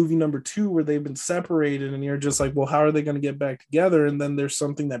present movie number 2 where they've been separated and you're just like, well, how are they going to get back together? And then there's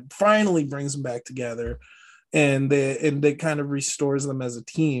something that finally brings them back together, and they kind of restores them as a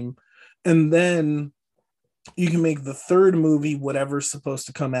team. And then you can make the third movie whatever's supposed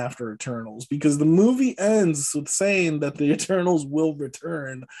to come after Eternals, because the movie ends with saying that the Eternals will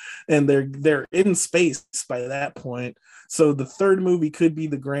return and they're in space by that point. So the third movie could be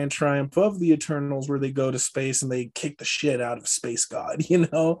the grand triumph of the Eternals, where they go to space and they kick the shit out of Space God, you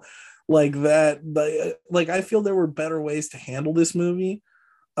know, like that. Like I feel there were better ways to handle this movie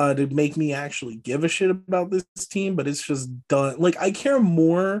to make me actually give a shit about this team, but it's just done. Like I care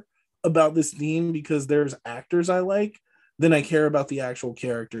more about this team because there's actors I like than I care about the actual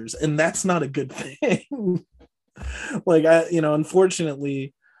characters, and that's not a good thing. Like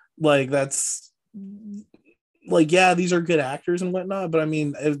unfortunately, like that's like, yeah, these are good actors and whatnot, but I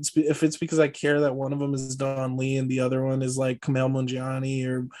mean, if it's because I care that one of them is Don Lee and the other one is like Kumail Nanjiani,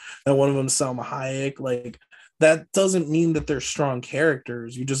 or that one of them is Salma Hayek, like that doesn't mean that they're strong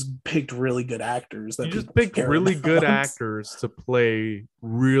characters. You just picked really good actors. You just picked really good actors to play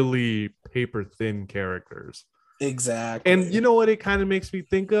really paper thin characters. Exactly. And you know what it kind of makes me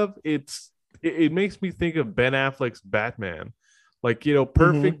think of? It makes me think of Ben Affleck's Batman. Like, you know,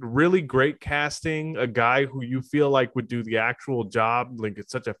 perfect, really great casting, a guy who you feel like would do the actual job, like in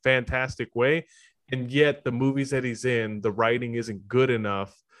such a fantastic way. And yet the movies that he's in, the writing isn't good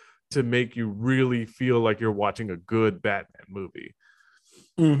enough to make you really feel like you're watching a good Batman movie.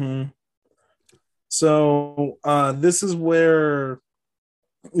 So this is where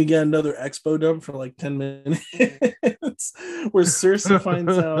we get another expo dump for like 10 minutes where Cersei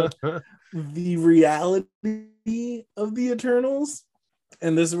finds out the reality of the Eternals.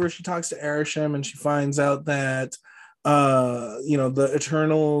 And this is where she talks to Arishem and she finds out that the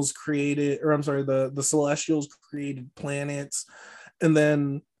Eternals created, or I'm sorry, the Celestials created planets, and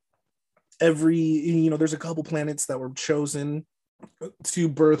then there's a couple planets that were chosen to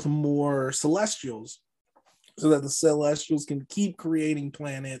birth more Celestials so that the Celestials can keep creating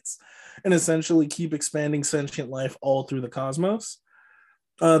planets and essentially keep expanding sentient life all through the cosmos.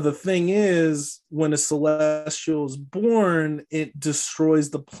 The thing is, when a Celestial is born, it destroys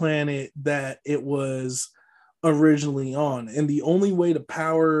the planet that it was originally on. And the only way to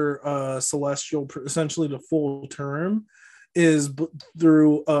power Celestial essentially to full term is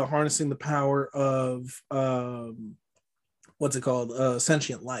through harnessing the power of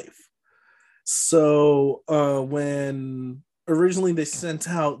sentient life. So when originally they sent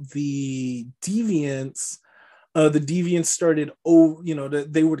out the deviants, started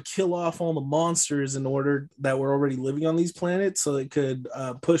they would kill off all the monsters in order that were already living on these planets so they could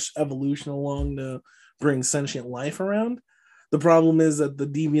push evolution along to bring sentient life around. The problem is that the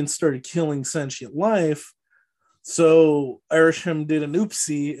deviants started killing sentient life. So Arishem did an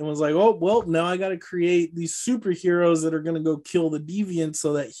oopsie and was like, oh, well, now I got to create these superheroes that are going to go kill the deviants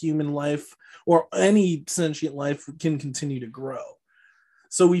so that human life or any sentient life can continue to grow.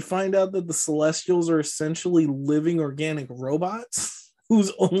 So we find out that the Celestials are essentially living organic robots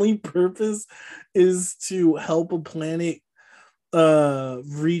whose only purpose is to help a planet help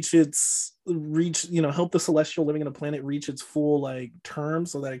the Celestial living in a planet reach its full term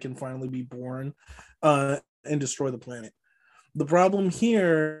so that it can finally be born and destroy the planet. The problem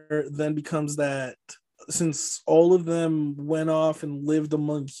here then becomes that since all of them went off and lived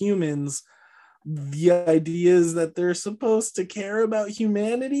among humans, the idea is that they're supposed to care about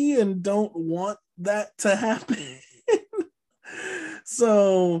humanity and don't want that to happen.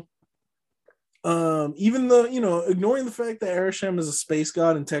 So even though, ignoring the fact that Arishem is a space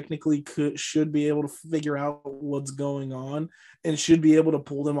god and technically should be able to figure out what's going on and should be able to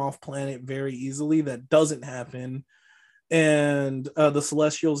pull them off planet very easily, that doesn't happen. And the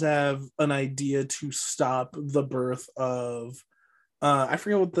Celestials have an idea to stop the birth of I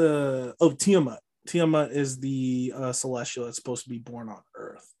forget what Tiamat. Tiamat is the celestial that's supposed to be born on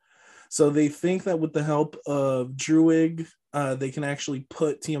Earth. So they think that with the help of Druig, they can actually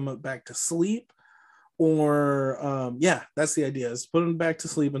put Tiamat back to sleep. Or that's the idea, is put him back to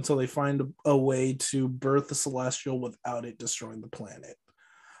sleep until they find a way to birth the celestial without it destroying the planet.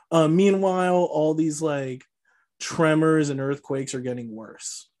 Meanwhile, all these like tremors and earthquakes are getting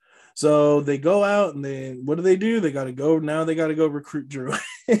worse. So they go out and what do? They got to go recruit Druig.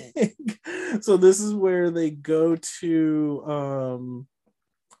 So this is where they go to,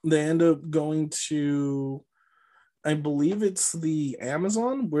 they end up going to, I believe it's the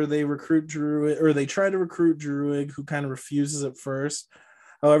Amazon, where they recruit Druig, or they try to recruit Druig, who kind of refuses at first.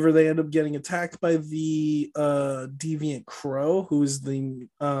 However, they end up getting attacked by the deviant Crow, who's the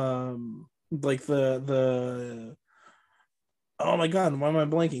oh my god, why am I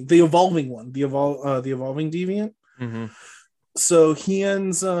blanking? The evolving one, the evolving deviant. Mm-hmm. So he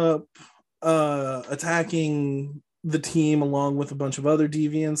ends up attacking the team along with a bunch of other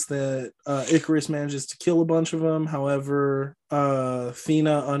deviants that Icarus manages to kill a bunch of them. However,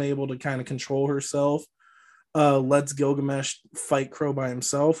 Thena, unable to kind of control herself, lets Gilgamesh fight Crow by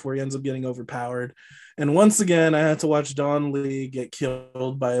himself, where he ends up getting overpowered. And once again, I had to watch Don Lee get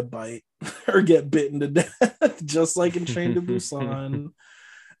killed by a bite or get bitten to death, just like in Train to Busan.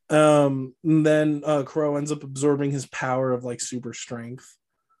 Then Crow ends up absorbing his power of like super strength.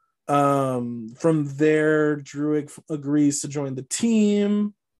 From there, Druig agrees to join the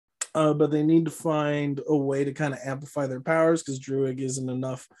team, but they need to find a way to kind of amplify their powers, because Druig isn't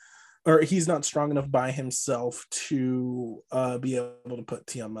enough, or he's not strong enough by himself to be able to put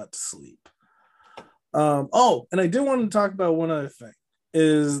Tiamat to sleep. And I did want to talk about one other thing,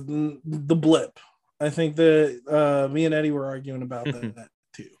 is the blip. I think that me and Eddie were arguing about that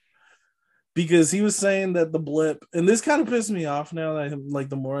too, because he was saying that the blip, and this kind of pissed me off now that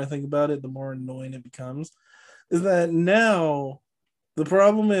the more I think about it, the more annoying it becomes, is that now the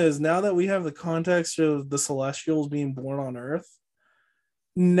problem is, now that we have the context of the Celestials being born on Earth,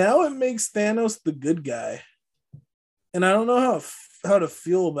 now it makes Thanos the good guy. And I don't know how to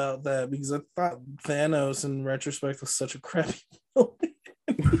feel about that, because I thought Thanos in retrospect was such a crappy villain.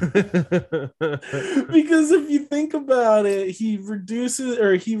 Because if you think about it, he reduces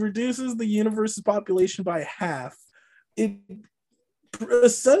the universe's population by half. It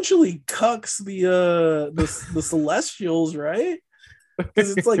essentially cucks the Celestials, right?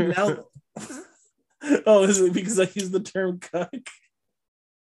 Because it's like now. Oh, is it because I use the term cuck?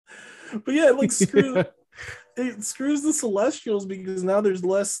 But yeah, like it screws the Celestials, because now there's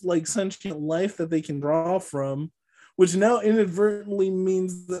less like sentient life that they can draw from, which now inadvertently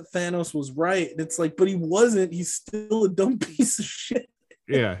means that Thanos was right. And it's like, but he wasn't. He's still a dumb piece of shit.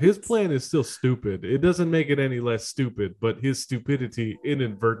 Yeah, his plan is still stupid. It doesn't make it any less stupid, but his stupidity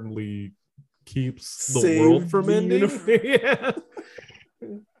inadvertently keeps the world from ending. Yeah.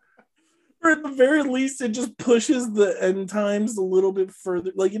 Or at the very least, it just pushes the end times a little bit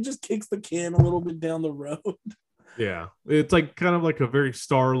further. Like, it just kicks the can a little bit down the road. Yeah, it's like kind of like a very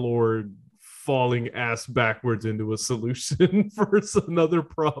Star-Lord falling ass backwards into a solution for another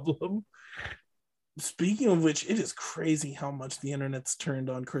problem. Speaking of which, it is crazy how much the internet's turned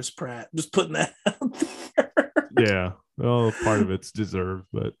on Chris Pratt. Just putting that out there. Yeah, well, part of it's deserved,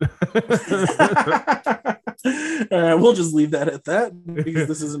 but all right, we'll just leave that at that, because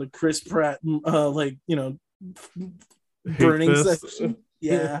this isn't a Chris Pratt burning section.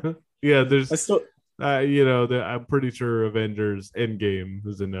 Yeah, yeah. There's I'm pretty sure Avengers Endgame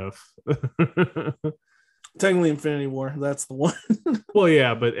is enough. Technically, Infinity War, that's the one. Well,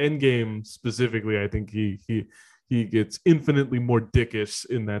 yeah, but Endgame specifically, I think he gets infinitely more dickish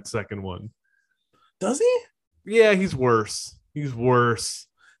in that second one. Does he? Yeah, he's worse. He's worse.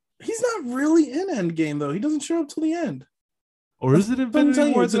 He's not really in Endgame, though. He doesn't show up till the end. Or is it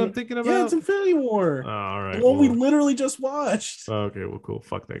Infinity War that I'm thinking about? Yeah, it's Infinity War. Oh, all right. The one we literally just watched. Okay, well, cool.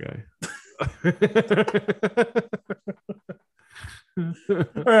 Fuck that guy.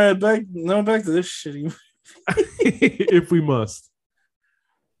 All right, back to this shitty. If we must.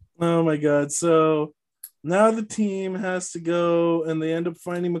 Oh my god. So now the team has to go, and they end up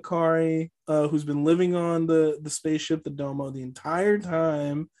finding Makari, who's been living on the spaceship, the Domo, the entire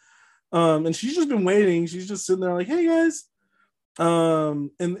time. And she's just been waiting. She's just sitting there like, hey guys.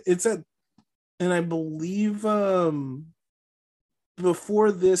 And I believe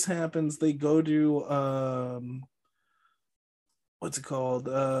before this happens, they go to what's it called?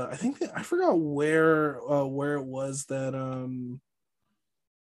 I think I forgot where it was that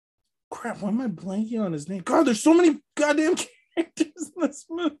crap, why am I blanking on his name? God, there's so many goddamn characters in this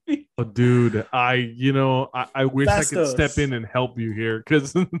movie. Oh, dude, I wish Fastos. I could step in and help you here,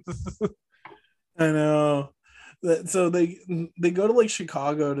 because I know. So they go to like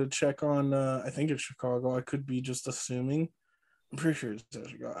Chicago to check on. I think it's Chicago. I could be just assuming. I'm pretty sure it's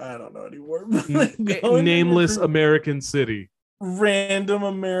Chicago. I don't know anymore. Nameless American city. Random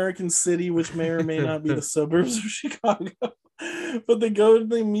American city, which may or may not be the suburbs of Chicago. But they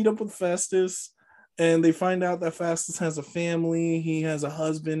meet up with Festus, and they find out that Festus has a family. He has a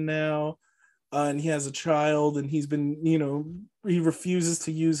husband now, and he has a child, and he's been, he refuses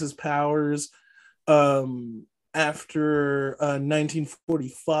to use his powers after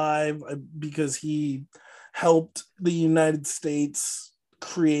 1945 because he helped the United States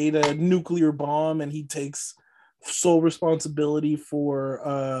create a nuclear bomb, and he takes sole responsibility for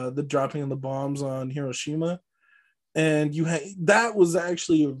the dropping of the bombs on Hiroshima. And that was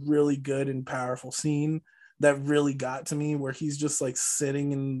actually a really good and powerful scene that really got to me, where he's just like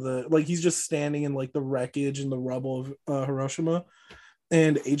sitting he's just standing in like the wreckage and the rubble of Hiroshima,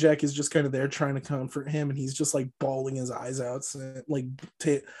 and Ajax is just kind of there trying to comfort him, and he's just like bawling his eyes out, like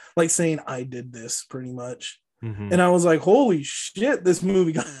saying, "I did this," pretty much. Mm-hmm. And I was like, "Holy shit, this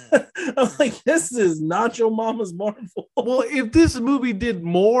movie!" I'm like, "This is not your mama's Marvel." Well, if this movie did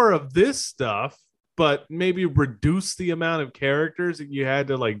more of this stuff, but maybe reduce the amount of characters that you had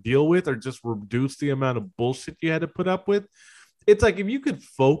to like deal with, or just reduce the amount of bullshit you had to put up with, it's like if you could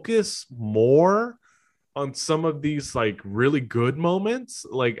focus more on some of these like really good moments,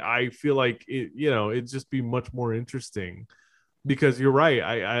 like I feel like it'd just be much more interesting. Because you're right,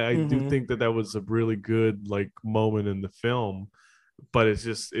 I do think that was a really good like moment in the film, but it's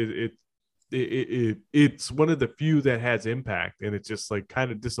just it's one of the few that has impact, and it just like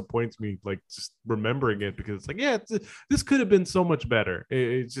kind of disappoints me, like just remembering it, because it's like, this could have been so much better.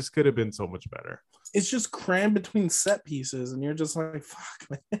 It just could have been so much better. It's just crammed between set pieces, and you're just like, fuck,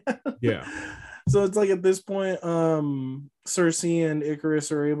 man. Yeah. So it's like at this point, Cersei and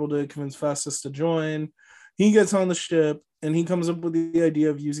Icarus are able to convince Festus to join. He gets on the ship, and he comes up with the idea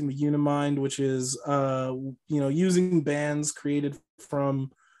of using the Unimind, which is using bands created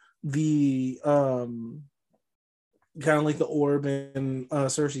from the kind of like the orb in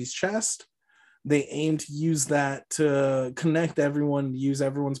Cersei's chest. They aim to use that to connect everyone, use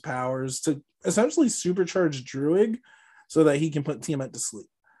everyone's powers to essentially supercharge Druig so that he can put Tiamat to sleep.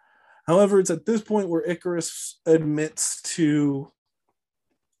 However, it's at this point where Icarus admits to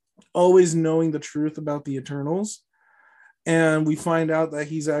always knowing the truth about the Eternals, and we find out that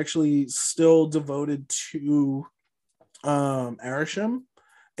he's actually still devoted to Arishem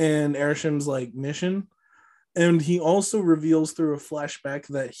and Arishem's like mission. And he also reveals through a flashback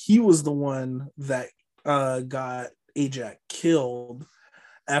that he was the one that got Ajax killed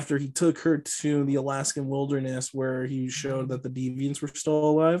after he took her to the Alaskan wilderness, where he showed that the deviants were still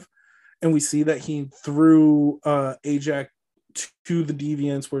alive. And we see that he threw Ajax to the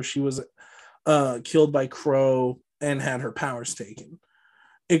deviants, where she was killed by Crow and had her powers taken.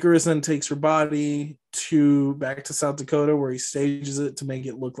 Icarus then takes her body back to South Dakota, where he stages it to make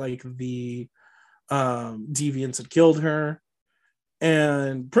it look like the deviants had killed her,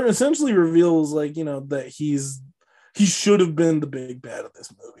 and essentially reveals that he should have been the big bad of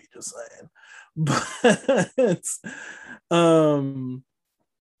this movie, just saying. But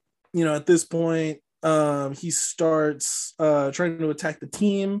at this point, he starts trying to attack the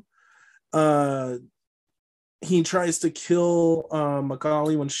team. He tries to kill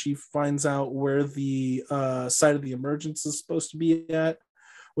Macaulay when she finds out where the site of the emergence is supposed to be at,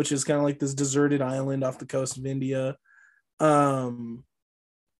 which is kind of like this deserted island off the coast of India. And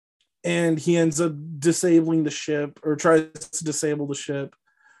he ends up disabling the ship, or tries to disable the ship,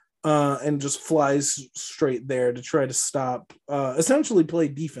 and just flies straight there to try to stop, essentially play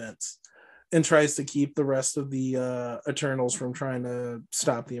defense, and tries to keep the rest of the Eternals from trying to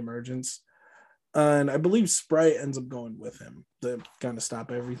stop the emergence. And I believe Sprite ends up going with him to kind of stop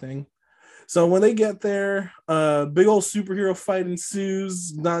everything. So when they get there, big old superhero fight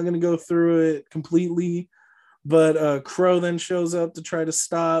ensues. Not going to go through it completely, but Crow then shows up to try to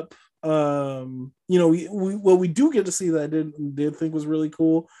stop. What we do get to see that I did think was really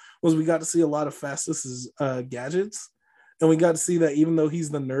cool was we got to see a lot of Festus's gadgets, and we got to see that even though he's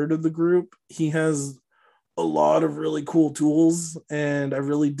the nerd of the group, he has a lot of really cool tools. And I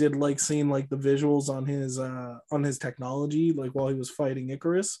really did like seeing like the visuals on his technology, like while he was fighting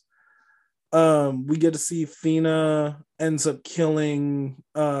Icarus. We get to see Thena ends up killing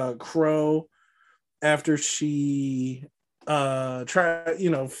Crow after she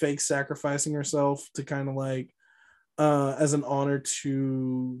fake sacrificing herself to kind of like as an honor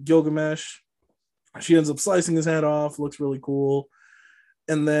to Gilgamesh. She ends up slicing his head off, looks really cool.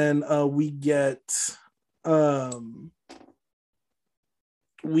 And then we get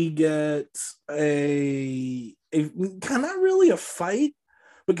we get a kind of really a fight,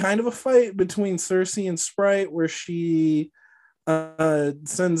 but kind of a fight between Cersei and Sprite, where she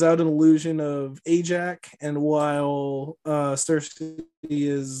sends out an illusion of Ajax, and while Cersei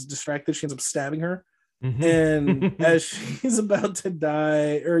is distracted, she ends up stabbing her. And as she's about to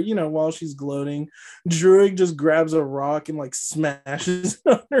die, or while she's gloating, Druig just grabs a rock and like smashes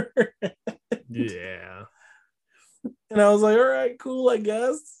it on her head. Yeah. And I was like, all right, cool, I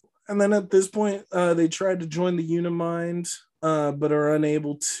guess. And then at this point, they tried to join the Unimind, but are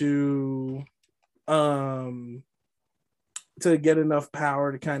unable to get enough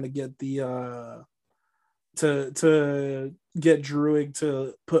power to kind of get the to get Druig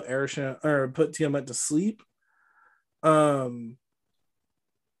to put Arishem or put Tiamat to sleep.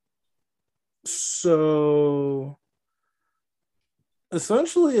 So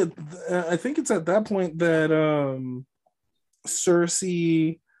essentially, I think it's at that point that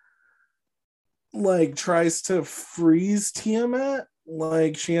Cersei like tries to freeze Tiamat.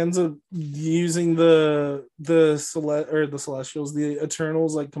 Like she ends up using the Celestials, the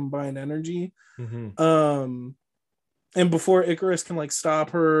Eternals, like combined energy. And before Icarus can like stop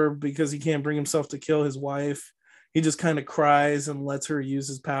her because he can't bring himself to kill his wife, he just kind of cries and lets her use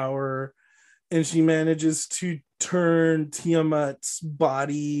his power. And she manages to turn Tiamat's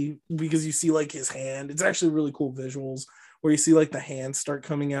body, because you see like his hand. It's actually really cool visuals where you see like the hands start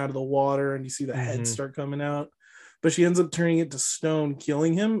coming out of the water and you see the head start coming out. But she ends up turning it to stone,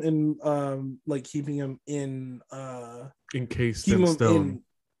 killing him and like keeping him in encased in stone.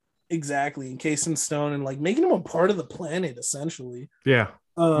 Encased in stone, and like making him a part of the planet essentially. Yeah.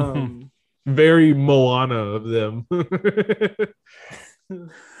 Very Moana of them.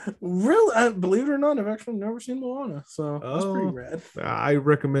 Really, believe it or not, I've actually never seen Moana, so that's pretty rad. I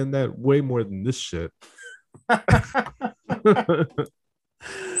recommend that way more than this shit.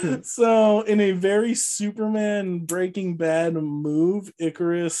 So in a very Superman Breaking Bad move,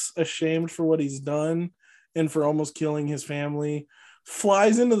 Icarus, ashamed for what he's done and for almost killing his family,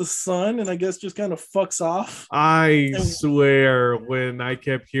 flies into the sun and I guess just kind of fucks off. I swear, when I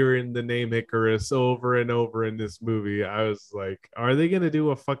kept hearing the name Icarus over and over in this movie, I was like, are they gonna do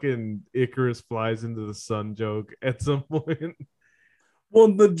a fucking Icarus flies into the sun joke at some point?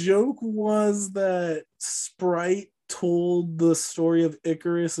 Well, the joke was that Sprite told the story of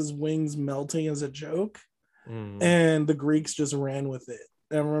Icarus's wings melting as a joke, and the Greeks just ran with it.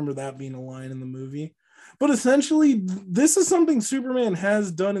 I remember that being a line in the movie. But essentially, this is something Superman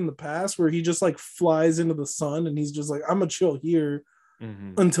has done in the past, where he just like flies into the sun and he's just like, I'm gonna chill here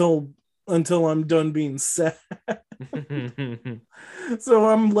until I'm done being sad. So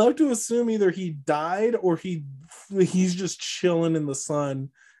I'm left to assume either he died or he's just chilling in the sun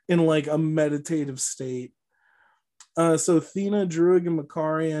in like a meditative state. So Athena, Druig, and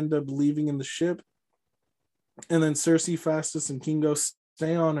Makari end up leaving in the ship, and then Cersei, Phastos, and Kingo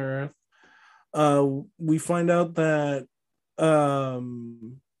stay on Earth. We find out that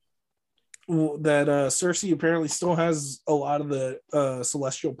Cersei apparently still has a lot of the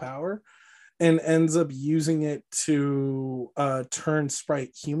celestial power, and ends up using it to turn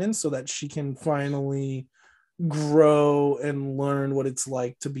Sprite human so that she can finally grow and learn what it's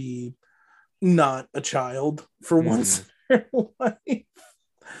like to be not a child for once in her life.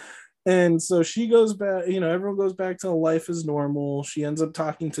 And so she goes back, everyone goes back to life as normal. She ends up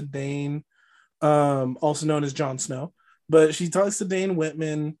talking to Dane, also known as Jon Snow, but she talks to Dane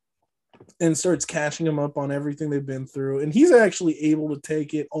Whitman and starts catching him up on everything they've been through. And he's actually able to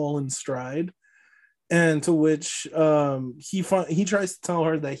take it all in stride. And to which he tries to tell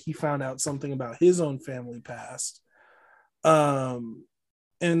her that he found out something about his own family past.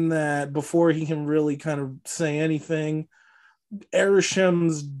 And that before he can really kind of say anything,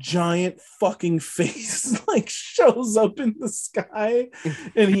 Arishem's giant fucking face like shows up in the sky,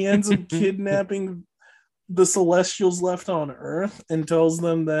 and he ends up kidnapping the Celestials left on Earth and tells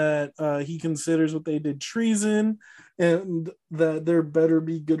them that he considers what they did treason, and that there better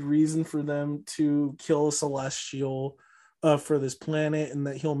be good reason for them to kill a Celestial for this planet, and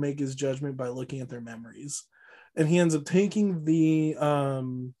that he'll make his judgment by looking at their memories. And he ends up taking the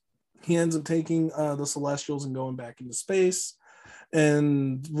Celestials and going back into space.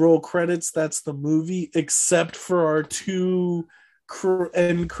 And roll credits. That's the movie, except for our two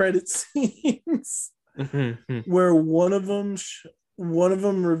end credit scenes, where one of them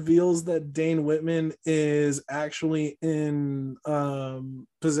reveals that Dane Whitman is actually in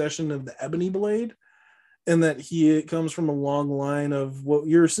possession of the Ebony Blade, and that it comes from a long line of what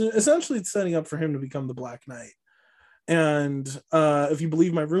you're essentially setting up for him to become the Black Knight. And if you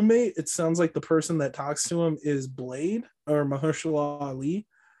believe my roommate, it sounds like the person that talks to him is Blade or Mahershala Ali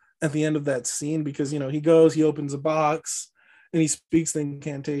at the end of that scene, because, you know, he opens a box and he speaks the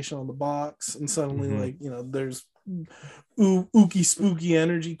incantation on the box, and suddenly, like, you know, there's ooky spooky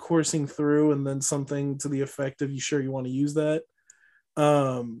energy coursing through, and then something to the effect of, "You sure you want to use that?"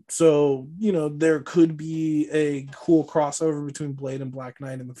 So, you know, there could be a cool crossover between Blade and Black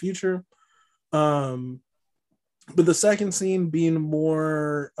Knight in the future. But the second scene being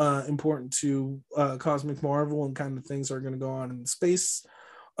more important to Cosmic Marvel and kind of things that are going to go on in space,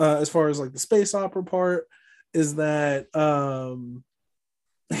 as far as like the space opera part, is that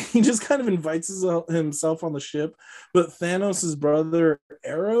he just kind of invites himself on the ship, but Thanos' brother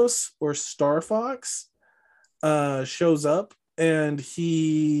Eros, or Star Fox, shows up, and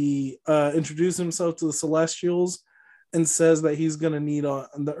he introduces himself to the Celestials and says that he's going to need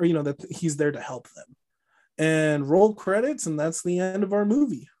that he's there to help them. And roll credits, and that's the end of our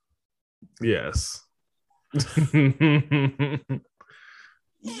movie. Yes.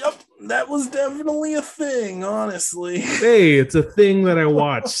 Yep, that was definitely a thing, honestly. Hey, it's a thing that I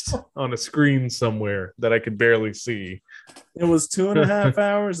watched on a screen somewhere that I could barely see. It was 2.5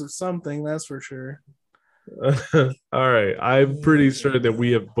 hours of something, that's for sure. All right. I'm pretty sure that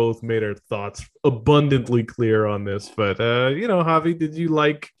we have both made our thoughts abundantly clear on this. But, Javi, did you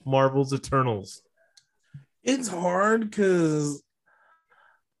like Marvel's Eternals? It's hard because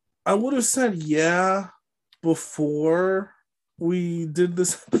I would have said yeah before we did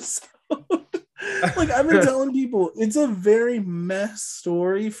this episode. Like, I've been telling people, it's a very mess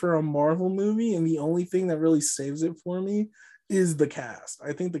story for a Marvel movie, and the only thing that really saves it for me is the cast.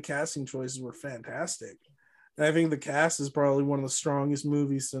 I think the casting choices were fantastic. And I think the cast is probably one of the strongest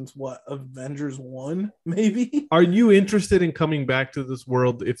movies since Avengers 1, maybe. Are you interested in coming back to this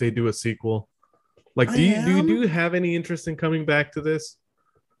world if they do a sequel? Like, do you have any interest in coming back to this?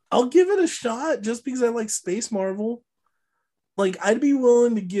 I'll give it a shot just because I like space Marvel. Like, I'd be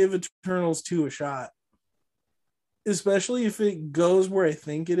willing to give Eternals 2 a shot, especially if it goes where I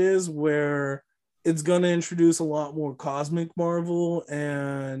think it is, where it's going to introduce a lot more Cosmic Marvel,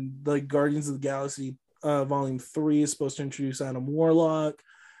 and like Guardians of the Galaxy Volume 3 is supposed to introduce Adam Warlock,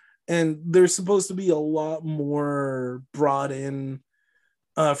 and there's supposed to be a lot more brought in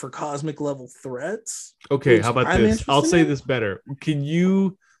for cosmic level threats. Okay, how about this? I'll say this better. Can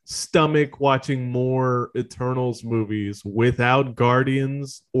you stomach watching more Eternals movies without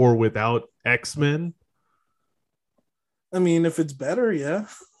Guardians or without X-Men? I mean, if it's better, yeah.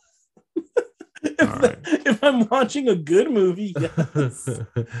 If I'm watching a good movie, yes.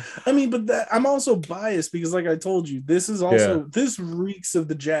 I mean, but I'm also biased because, like I told you, this reeks of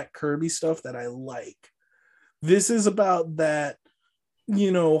the Jack Kirby stuff that I like. This is about that,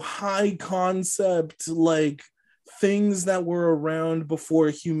 you know, high concept, like things that were around before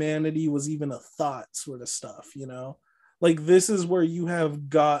humanity was even a thought sort of stuff, you know? Like, this is where you have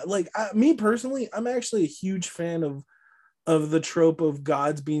God. Like, me personally, I'm actually a huge fan of the trope of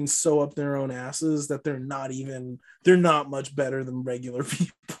gods being so up their own asses that they're not much better than regular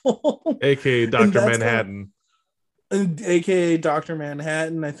people. AKA Dr. Manhattan. AKA Dr.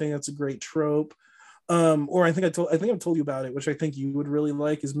 Manhattan. I think that's a great trope. Or I think I've told you about it, which I think you would really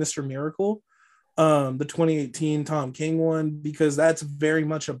like, is Mr. Miracle, the 2018 Tom King one, because that's very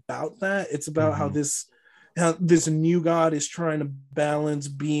much about that. It's about how this new god is trying to balance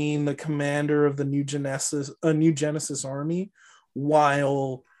being the commander of the New Genesis army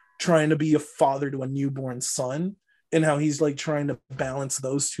while trying to be a father to a newborn son, and how he's like trying to balance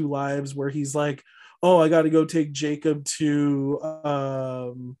those two lives, where he's like, oh, I got to go take Jacob to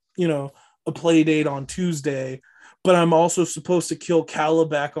a play date on Tuesday, but I'm also supposed to kill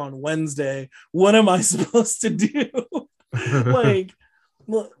Calabac on Wednesday. What am I supposed to do?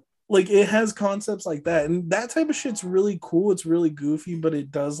 Like it has concepts like that, and that type of shit's really cool. It's really goofy, but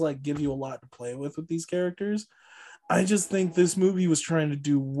it does like give you a lot to play with these characters. I just think this movie was trying to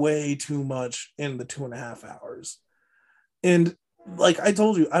do way too much in the 2.5 hours. And like I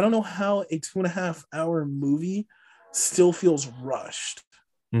told you, I don't know how a 2.5 hour movie still feels rushed.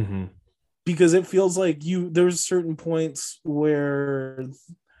 Mm-hmm. Because it feels like there's certain points where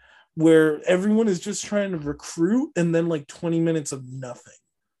everyone is just trying to recruit, and then like 20 minutes of nothing.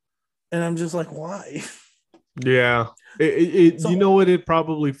 And I'm just like, why? Yeah. You know what it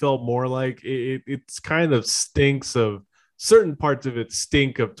probably felt more like? It's kind of stinks of certain parts of it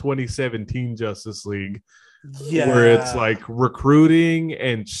stink of 2017 Justice League. Yeah. Where it's like recruiting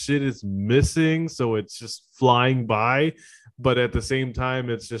and shit is missing, so it's just flying by. But at the same time,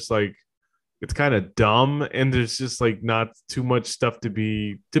 it's just like, it's kind of dumb, and there's just like not too much stuff to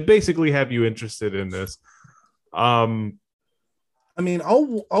basically have you interested in this. I mean,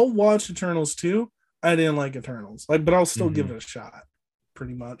 I'll watch Eternals too. I didn't like Eternals, but I'll still give it a shot.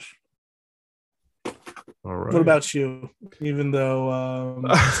 Pretty much. All right. What about you? Even though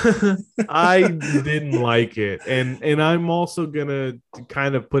I didn't like it, and I'm also gonna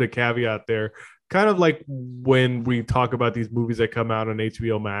kind of put a caveat there, kind of like when we talk about these movies that come out on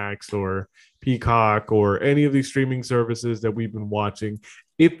HBO Max or Peacock or any of these streaming services that we've been watching.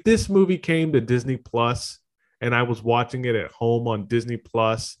 If this movie came to Disney Plus and I was watching it at home on Disney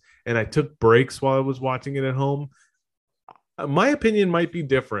Plus, and I took breaks while I was watching it at home, my opinion might be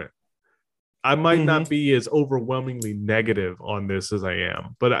different. I might not be as overwhelmingly negative on this as I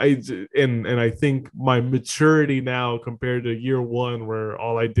am, but I think my maturity now compared to year one, where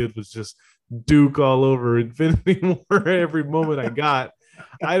all I did was just Duke all over Infinity War every moment I got.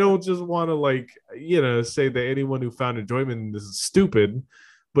 I don't just want to say that anyone who found enjoyment in this is stupid,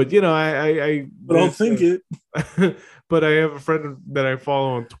 but I don't think it. But I have a friend that I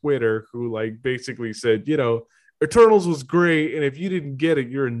follow on Twitter who basically said, Eternals was great, and if you didn't get it,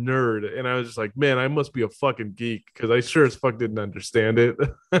 you're a nerd. And I was just like, man, I must be a fucking geek because I sure as fuck didn't understand it.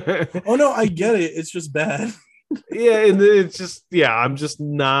 Oh no, I get it. It's just bad. Yeah, and it's just I'm just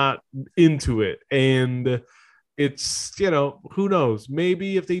not into it. And it's who knows?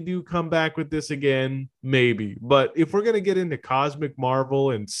 Maybe if they do come back with this again, maybe. But if we're gonna get into cosmic Marvel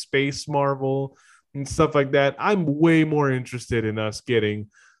and space Marvel and stuff like that, I'm way more interested in us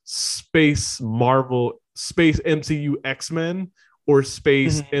getting space Marvel, space MCU X-Men, or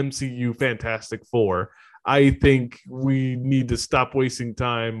space MCU Fantastic Four. I think we need to stop wasting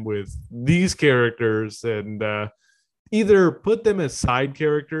time with these characters and either put them as side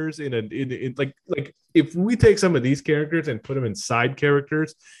characters in like if we take some of these characters and put them in side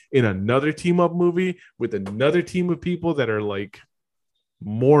characters in another team up movie with another team of people that are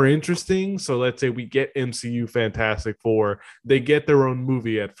more interesting. So let's say we get MCU Fantastic Four, they get their own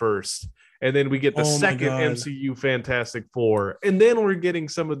movie at first, and then we get the second MCU Fantastic Four, and then we're getting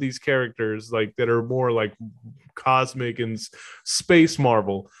some of these characters that are more cosmic and space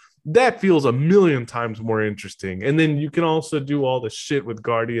Marvel. That feels a million times more interesting. And then you can also do all the shit with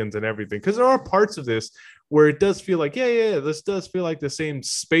Guardians and everything, because there are parts of this where it does feel this does feel like the same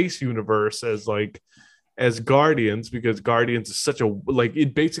space universe as Guardians, because Guardians is such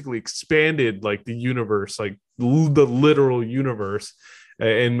it basically expanded the universe, the literal universe,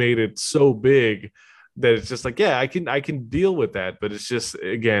 and made it so big that it's just I can deal with that. But it's just,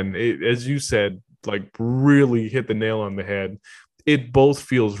 again, as you said, really hit the nail on the head. It both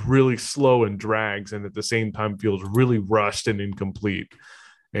feels really slow and drags, and at the same time feels really rushed and incomplete.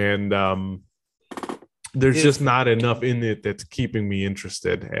 And there's just not enough in it that's keeping me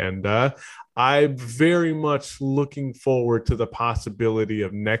interested. And I'm very much looking forward to the possibility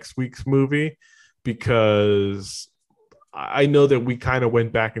of next week's movie, because I know that we kind of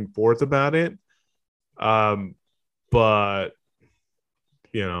went back and forth about it. But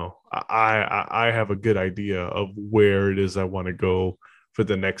I have a good idea of where it is I want to go for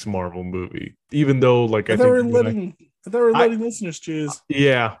the next Marvel movie, even though I think we're letting listeners choose.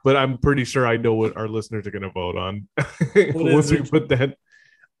 Yeah, but I'm pretty sure I know what our listeners are going to vote on. Once we put that,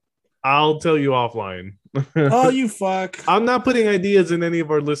 I'll tell you offline. Oh, you fuck! I'm not putting ideas in any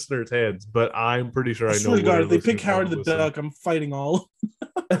of our listeners' heads, but I'm pretty sure I know. God, if they pick Howard the Duck, I'm fighting all.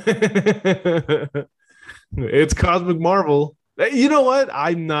 It's Cosmic Marvel. You know what?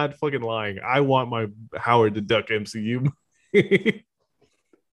 I'm not fucking lying. I want my Howard the Duck MCU.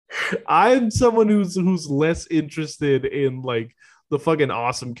 I'm someone who's less interested in the fucking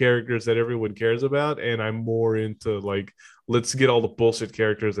awesome characters that everyone cares about, and I'm more into let's get all the bullshit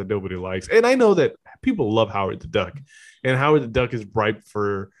characters that nobody likes. And I know that people love Howard the Duck, and Howard the Duck is ripe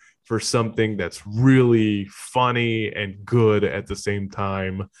for something that's really funny and good at the same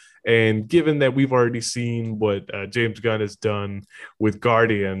time. And given that we've already seen what James Gunn has done with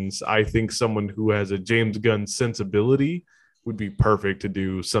Guardians, I think someone who has a James Gunn sensibility would be perfect to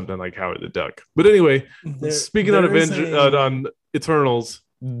do something like Howard the Duck. But anyway, speaking on on Eternals,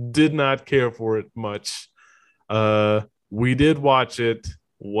 did not care for it much. We did watch it.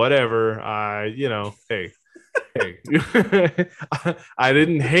 Whatever. Hey. I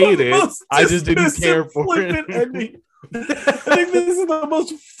didn't hate it. I just didn't care for it. Ending. I think this is the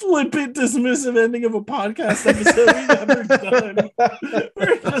most flippant, dismissive ending of a podcast episode we've ever done.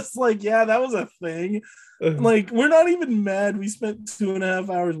 We're just yeah, that was a thing. We're not even mad. We spent 2.5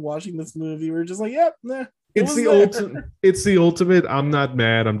 hours watching this movie. We're just yep, nah. It's the ultimate. It's the ultimate. I'm not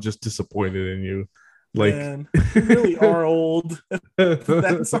mad. I'm just disappointed in you. Man, we really are old.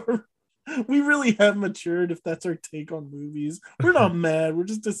 We really have matured if that's our take on movies. We're not mad. We're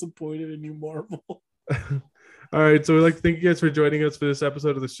just disappointed in you, Marvel. All right, so we'd like to thank you guys for joining us for this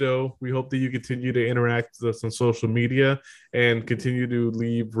episode of the show. We hope that you continue to interact with us on social media and continue to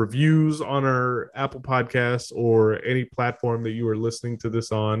leave reviews on our Apple Podcasts or any platform that you are listening to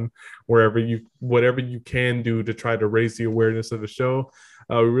this on, whatever you can do to try to raise the awareness of the show.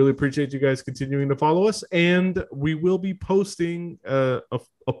 We really appreciate you guys continuing to follow us, and we will be posting a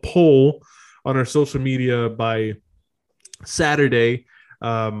poll on our social media by Saturday.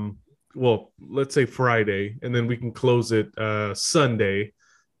 Well, let's say Friday, and then we can close it Sunday,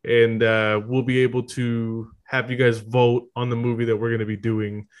 and we'll be able to have you guys vote on the movie that we're going to be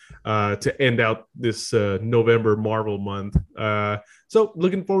doing to end out this November Marvel month. So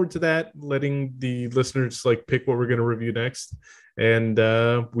looking forward to that, letting the listeners like pick what we're going to review next. And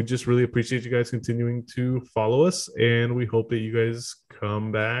we just really appreciate you guys continuing to follow us, and we hope that you guys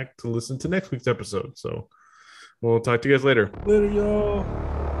come back to listen to next week's episode. So we'll talk to you guys later. Later,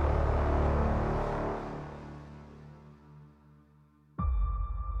 y'all.